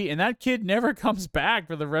crybaby, and that kid never comes back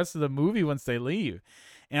for the rest of the movie once they leave.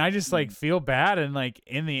 And I just like Mm. feel bad, and like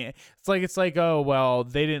it's like, oh well,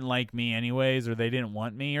 they didn't like me anyways, or they didn't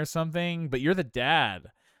want me or something, but you're the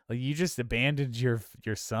dad. Like you just abandoned your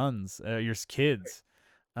sons, your kids.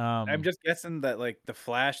 I'm um just guessing that like the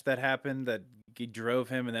flash that happened that he drove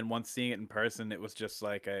him, and then once seeing it in person, it was just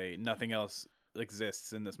like a nothing else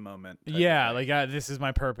exists in this moment type of Yeah, thing. like this is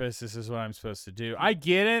my purpose. This is what I'm supposed to do. I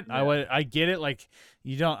get it. Yeah. I get it. Like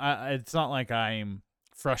you don't. It's not like I'm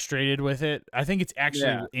frustrated with it. I think it's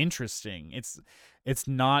actually Yeah. interesting. It's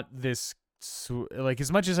not this like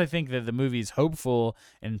as much as I think that the movie is hopeful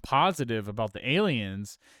and positive about the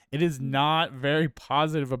aliens, it is not very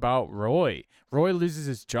positive about Roy. Roy loses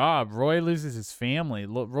his job. Roy loses his family.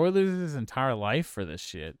 Roy loses his entire life for this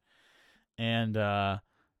shit. And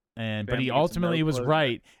but he Family gets no ultimately was closure.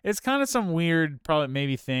 right. It's kind of some weird, probably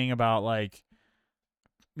maybe thing about like,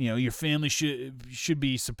 your family should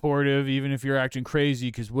be supportive even if you're acting crazy,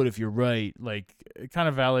 because what if you're right? Like it kind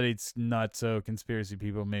of validates nutso conspiracy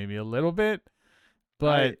people maybe a little bit,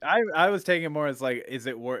 I but I I was taking it more as like,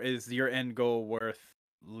 is your end goal worth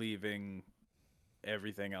leaving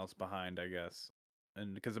everything else behind? I guess,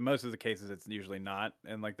 and because in most of the cases, it's usually not,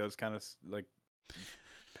 and like those kind of like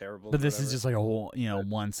parables or this is whatever. just like a whole But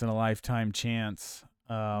once in a lifetime chance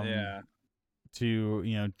yeah, to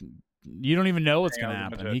you don't even know what's hang out gonna with a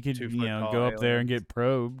bunch happen. of He could 2 foot tall go up there and aliens. get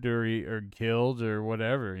probed or killed or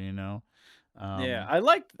whatever. Yeah, Um, I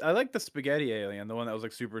like the spaghetti alien, the one that was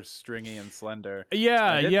like super stringy and slender.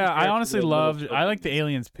 I Yeah, didn't yeah. I care for honestly the little loved. I like the children's.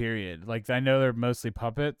 aliens. Period. Like I know they're mostly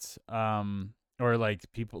puppets, or like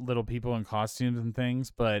little people in costumes and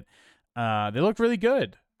things, but they look really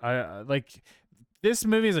good. Like this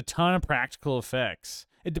movie has a ton of practical effects,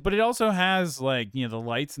 but it also has like the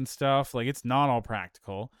lights and stuff. Like it's not all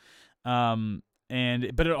practical,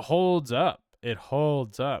 but it holds up. It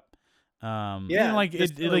holds up. And Yeah, like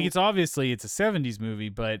just like so it's obviously it's a '70s movie,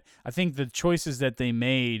 but I think the choices that they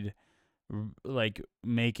made like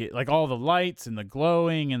make it like all the lights and the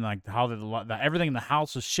glowing and like how everything in the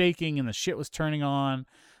house was shaking and the shit was turning on,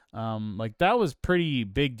 like that was pretty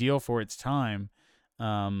big deal for its time,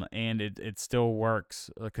 and it still works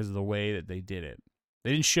because of the way that they did it.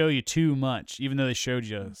 They didn't show you too much even though they showed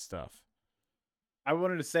you stuff. I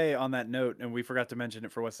wanted to say on that note, and we forgot to mention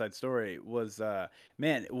it for West Side Story, was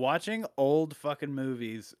man, watching old fucking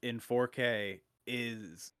movies in 4K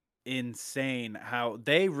is insane. How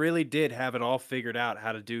they really did have it all figured out,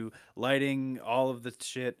 how to do lighting, all of the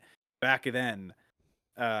shit back then.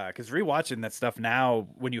 Because rewatching that stuff now,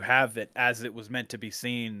 when you have it as it was meant to be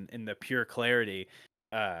seen in the pure clarity,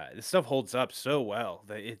 this stuff holds up so well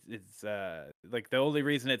that it's like the only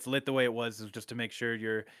reason it's lit the way it was is just to make sure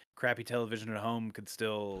your crappy television at home could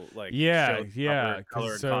still like Yeah, show the yeah, proper because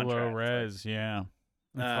color it's and so low contrast. res. Yeah,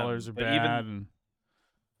 the colors are But bad even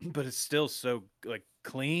and but it's still so like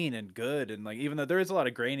clean and good, and like even though there is a lot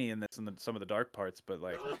of grainy in this and some of the dark parts, but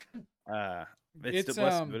like uh, it's still it's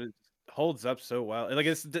blessed, but it holds up so well. Like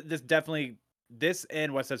this definitely this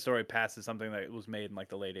and West Side Story passes something that was made in like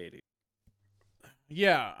the late '80s.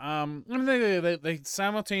 Yeah, I mean they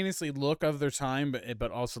simultaneously look of their time,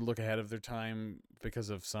 but also look ahead of their time because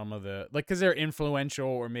of some of the because they're influential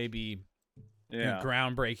or maybe Yeah,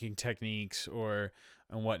 groundbreaking techniques or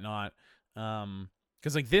and whatnot.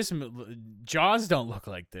 Because like this, Jaws don't look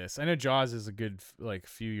like this. I know Jaws is a good like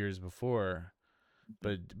few years before,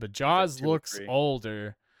 but it's like Jaws 2 or looks 3.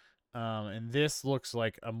 older. And this looks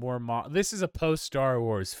like a more this is a post Star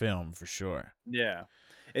Wars film for sure. Yeah,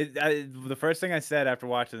 the first thing I said after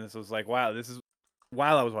watching this was like, wow, this is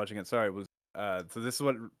while I was watching it. Sorry, was so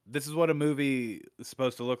this is what a movie is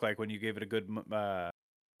supposed to look like when you give it a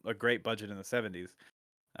a great budget in the '70s.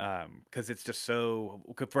 Because it's just so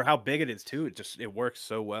for how big it is too. It works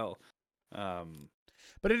so well. Um,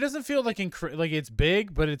 But it doesn't feel like like it's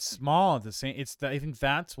big, but it's small at the same. I think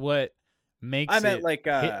that's what I makes meant it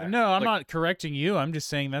hit. No, I'm like not correcting you. I'm just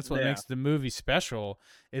saying that's what yeah. makes the movie special.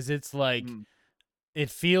 Is it's like Mm, it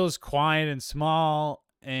feels quiet and small,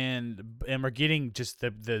 and we're getting just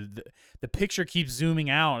the picture keeps zooming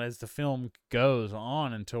out as the film goes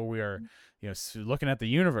on until we are looking at the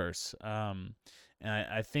universe. And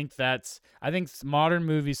I think I think modern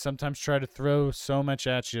movies sometimes try to throw so much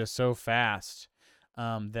at you so fast,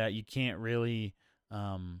 that you can't really,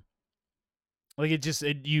 like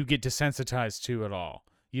you get desensitized to it all.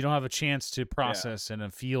 You don't have a chance to Yeah. process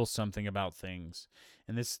and feel something about things.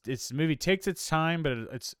 And this movie takes its time, but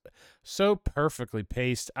it's so perfectly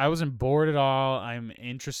paced. I wasn't bored at all. I'm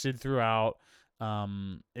interested throughout.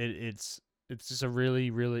 It's just a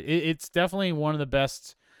it's definitely one of the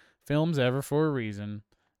best films ever for a reason,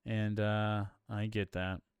 and I get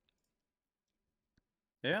that.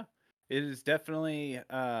 Yeah. It is definitely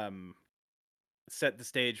set the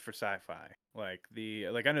stage for sci-fi. Like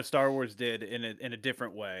I know Star Wars did in a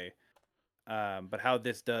different way. But how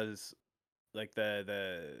this does like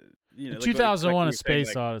the And like 2001: you A were saying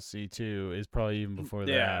Space Odyssey too is probably even before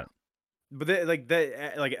yeah. that. But they, like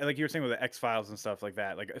that like you were saying with the X-Files and stuff like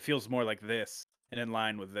that. Like it feels more like this and in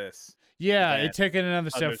line with this Yeah, than it took it another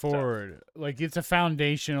step other stuff. forward. Like it's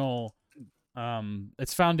foundational film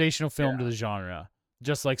to Yeah. the genre,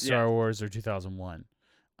 just like Yeah. Star Wars or 2001.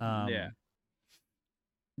 Yeah.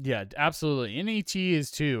 Yeah, absolutely. And ET is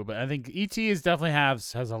too, but I think ET is definitely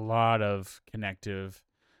has a lot of connective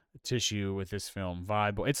tissue with this film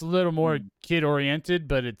vibe. It's a little more Mm. kid oriented,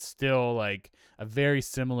 but it's still like a very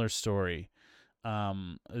similar story.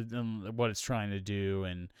 What it's trying to do,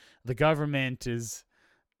 and the government is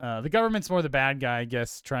the government's more the bad guy, I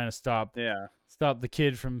guess, trying to Yeah. stop the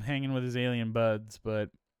kid from hanging with his alien buds. But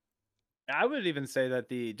I would even say that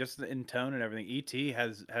the just in tone and everything, ET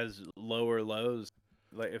has lower lows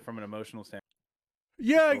like from an emotional standpoint for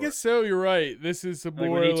yeah, I sure. guess so. You're right. This is a Like when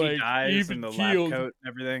more ET like dies in even the lab keeled. coat and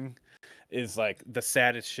everything is like the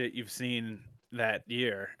saddest shit you've seen that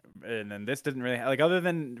year. And then this didn't really like other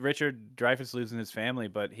than Richard Dreyfuss losing his family,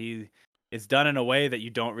 but he is done in a way that you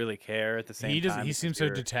don't really care at the same time He because seems so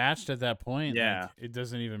you're detached at that point. yeah, Like it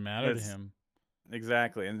doesn't even matter to that's him.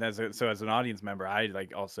 exactly. And so as an audience member, I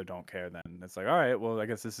like also don't care then. It's like, all right, well, I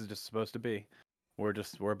guess this is just supposed to be. We're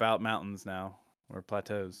about mountains now. We're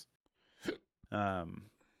plateaus. Um,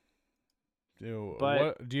 but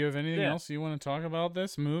What do you have anything yeah. else you want to talk about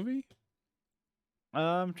this movie?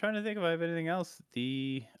 I'm trying to think if I have anything else.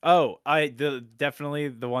 The definitely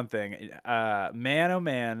the one thing. Man, oh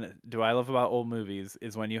man, do I love about old movies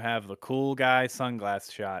is when you have the cool guy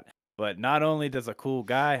sunglass shot. But not only does a cool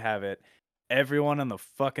guy have it, everyone on the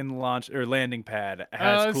fucking launch or landing pad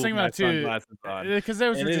has I was cool thinking guy about too, sunglasses on, because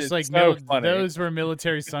those and were it just is like so no, funny. those were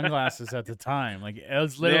military sunglasses at the time. Like it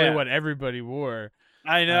was literally Yeah, what everybody wore.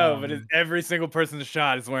 I know, but Um, every single person in the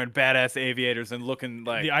shot is wearing badass aviators and looking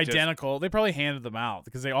like the just identical. They probably handed them out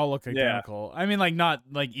because they all look yeah, identical. I mean, like not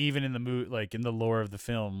like even in the like in the lore of the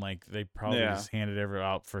film, like they probably yeah, just handed every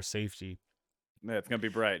out for safety. yeah. It's gonna be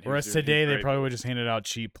bright. Whereas He's today they brave. probably would just handed out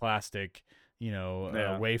cheap plastic,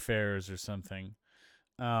 Yeah, Wayfarers or something,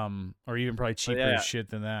 or even probably but cheaper as yeah. shit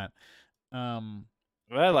than that. Um,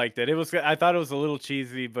 Well, I liked it. It was I thought it was a little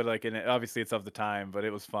cheesy, but like obviously it's of the time, but it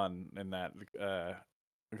was fun in that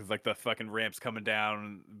because like the fucking ramps coming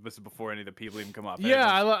down this is before any of the people even come off. And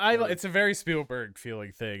yeah, everyone's it's a very Spielberg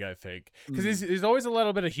feeling thing, I think, because mm, there's always a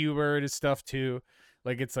little bit of humor in his stuff too.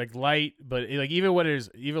 Like it's like light, but like even when there's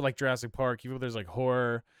even like Jurassic Park, even when there's like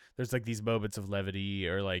horror, there's like these moments of levity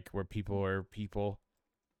or like where people are people.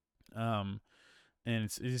 Um, and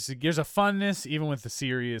there's a funness even with the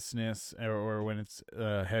seriousness or when it's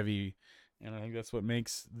heavy, and I think that's what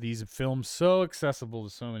makes these films so accessible to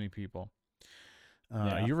so many people. Are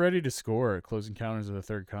yeah. you ready to score Close Encounters of the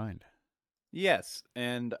Third Kind? Yes,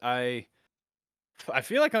 and I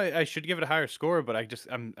feel like I should give it a higher score, but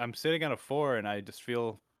I'm sitting on a 4, and I just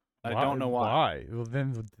feel I Why? don't know why. Why? Well,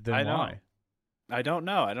 then I know. why? I don't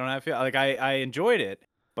know. I don't know. I feel like I enjoyed it,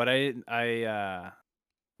 but I didn't.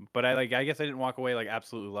 But I like I guess I didn't walk away like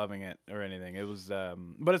absolutely loving it or anything. It was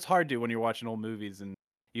but it's hard to when you're watching old movies and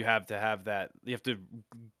you have to have that you have to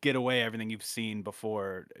get away everything you've seen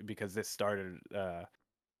before because this started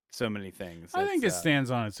so many things. I think It's it stands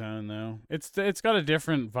on its own though. It's got a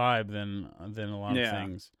different vibe than a lot of yeah.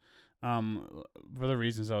 things. For the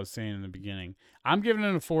reasons I was saying in the beginning, I'm giving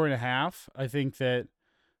it a 4.5. I think that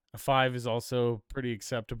a 5 is also pretty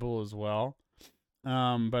acceptable as well.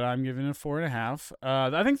 But I'm giving it 4.5.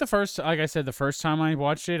 I think like I said, the first time I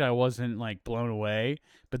watched it, I wasn't like blown away,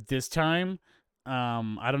 but this time,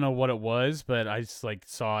 I don't know what it was, but I just like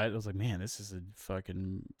saw it. I was like, man, this is a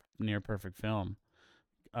fucking near perfect film.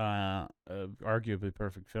 Arguably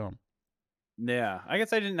perfect film. Yeah. I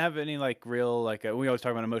guess I didn't have any like real like we always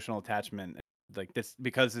talk about emotional attachment like this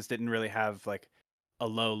because this didn't really have like a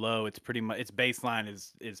low. It's pretty much its baseline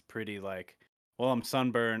is pretty like well, I'm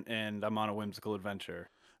sunburned and I'm on a whimsical adventure.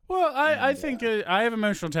 Well, I And think I have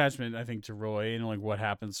emotional attachment. I think to Roy and like what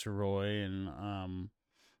happens to Roy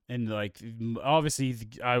and like obviously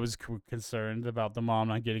I was concerned about the mom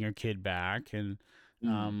not getting her kid back, and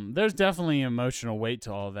There's definitely emotional weight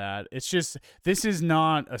to all that. It's just this is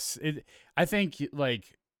not I think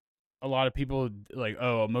like a lot of people like,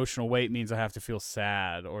 oh, emotional weight means I have to feel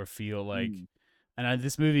sad or feel like, and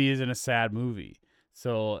this movie isn't a sad movie.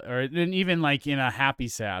 So, or even like in a happy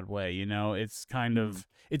sad way, it's kind of,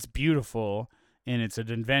 it's beautiful and it's an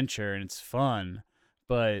adventure and it's fun,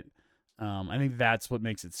 but I think that's what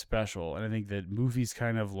makes it special. And I think that movies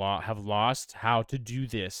kind of have lost how to do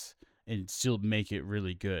this and still make it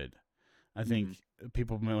really good. I think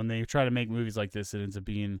people, when they try to make movies like this, it ends up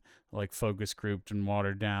being like focus grouped and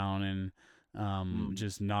watered down and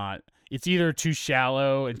just not. It's either too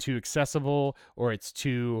shallow and too accessible, or it's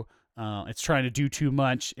too. It's trying to do too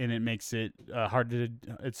much, and it makes it hard to.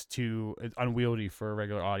 It's unwieldy for a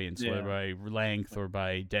regular audience, whether by length or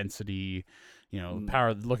by density.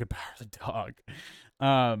 Power. Look at Power of the Dog.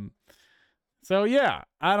 So yeah,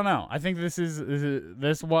 I don't know. I think this is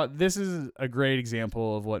a great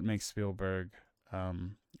example of what makes Spielberg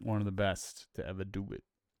one of the best to ever do it.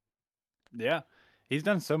 Yeah, he's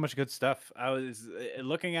done so much good stuff. I was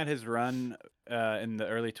looking at his run in the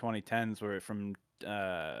early 2010s, where from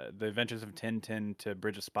The Adventures of Tintin to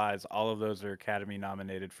Bridge of Spies, all of those are Academy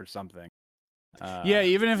nominated for something. Yeah,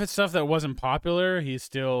 even if it's stuff that wasn't popular, he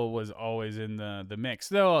still was always in the mix.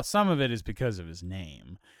 Though some of it is because of his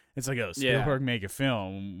name. It's like, oh, Spielberg make a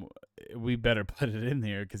film, we better put it in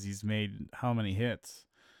there because he's made how many hits?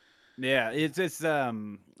 Yeah, it's just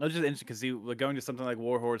interesting because going to something like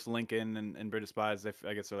War Horse, Lincoln, and Bridge of Spies,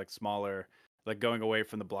 I guess they're like smaller, like going away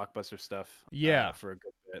from the blockbuster stuff. Yeah, for a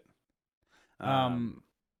good bit.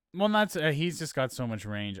 Well, that's he's just got so much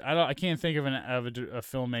range. I can't think of a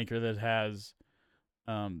filmmaker that has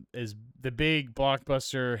is the big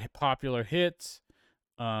blockbuster popular hits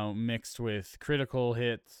mixed with critical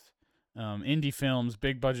hits, indie films,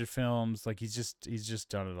 big budget films. Like he's just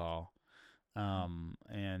done it all.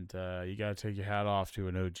 And you got to take your hat off to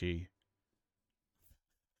an OG.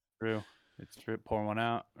 True. It's true. Pour one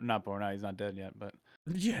out. Not pouring out. He's not dead yet, but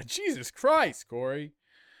yeah, Jesus Christ, Corey.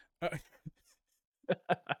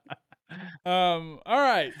 All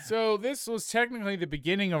right, so this was technically the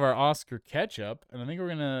beginning of our Oscar catch-up, and I think we're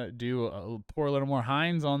gonna pour a little more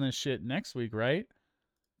Heinz on this shit next week, right?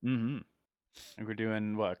 And we're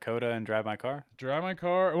doing what? Coda and Drive My Car. Drive My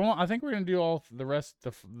Car. Well, I think we're gonna do all the rest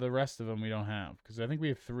of them. We don't have because I think we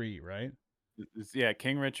have 3, right? Yeah,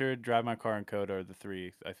 King Richard, Drive My Car, and Coda are the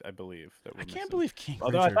 3 I believe that we're I can't missing. believe King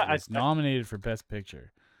Richard was nominated for Best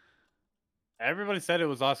Picture. Everybody said it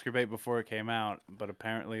was Oscar bait before it came out, but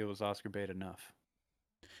apparently it was Oscar bait enough.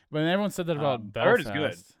 But everyone said that about Belfast. Bird is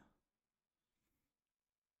good.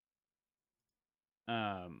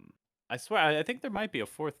 I swear, I think there might be a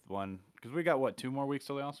 4th one because we got 2 more weeks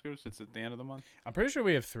till the Oscars. It's at the end of the month. I'm pretty sure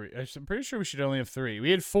we have 3. I'm pretty sure we should only have 3.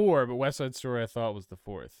 We had 4, but West Side Story I thought was the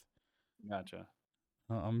 4th. Gotcha.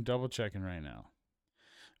 I'm double checking right now.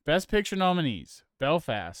 Best Picture nominees: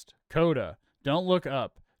 Belfast, Coda, Don't Look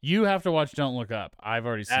Up. You have to watch Don't Look Up. I've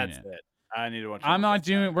already seen it. That's it. I need to watch. We're not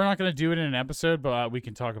going to do it in an episode, but we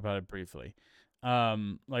can talk about it briefly.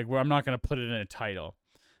 I'm not going to put it in a title.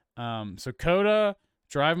 So Coda,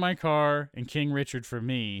 Drive My Car, and King Richard for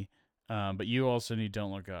me. But you also need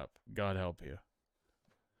Don't Look Up. God help you.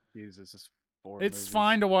 Jesus, it's movies.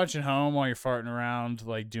 Fine to watch at home while you're farting around,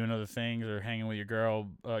 like doing other things or hanging with your girl,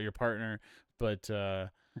 your partner. But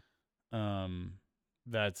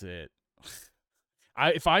that's it.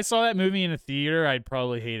 If I saw that movie in a theater, I'd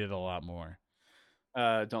probably hate it a lot more.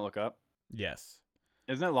 Don't Look Up. Yes.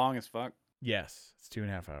 Isn't it long as fuck? Yes, it's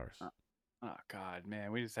 2.5 hours. Oh God,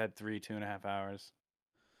 man, we just had 2.5 hours.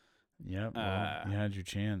 Yep. Well, you had your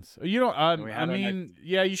chance. You know,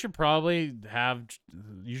 yeah, you should probably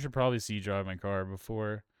see Drive My Car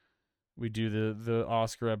before we do the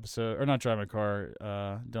Oscar episode, or not Drive My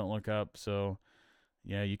Car. Don't Look Up. So,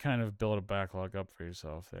 yeah, you kind of build a backlog up for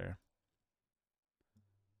yourself there.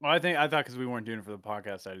 Well, I thought because we weren't doing it for the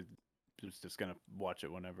podcast, I was just gonna watch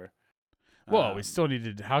it whenever. Well, we still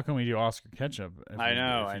need to. How can we do Oscar catch-up? I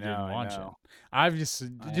know.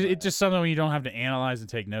 It's just something you don't have to analyze and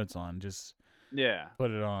take notes on. Just put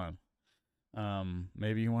it on.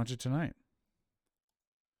 Maybe you watch it tonight.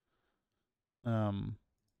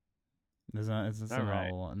 It's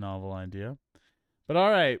a novel idea. But all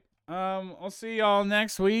right. I'll see y'all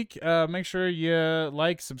next week. Make sure you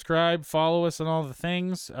like, subscribe, follow us on all the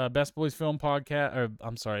things. Best Boys Film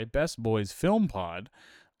Podcast, Best Boys Film Pod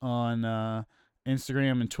on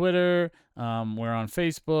Instagram and Twitter. We're on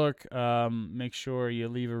Facebook. Make sure you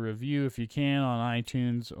leave a review if you can on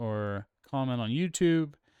iTunes or comment on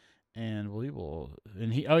YouTube. And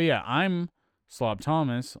I'm Slob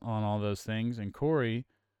Thomas on all those things, and Corey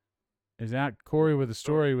is at Corey with a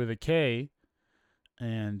story with a K.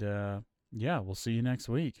 And yeah, we'll see you next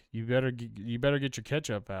week. You better get your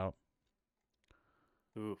ketchup out.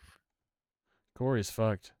 Oof. Corey's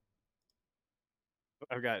fucked.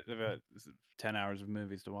 I've got 10 hours of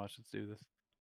movies to watch. Let's do this.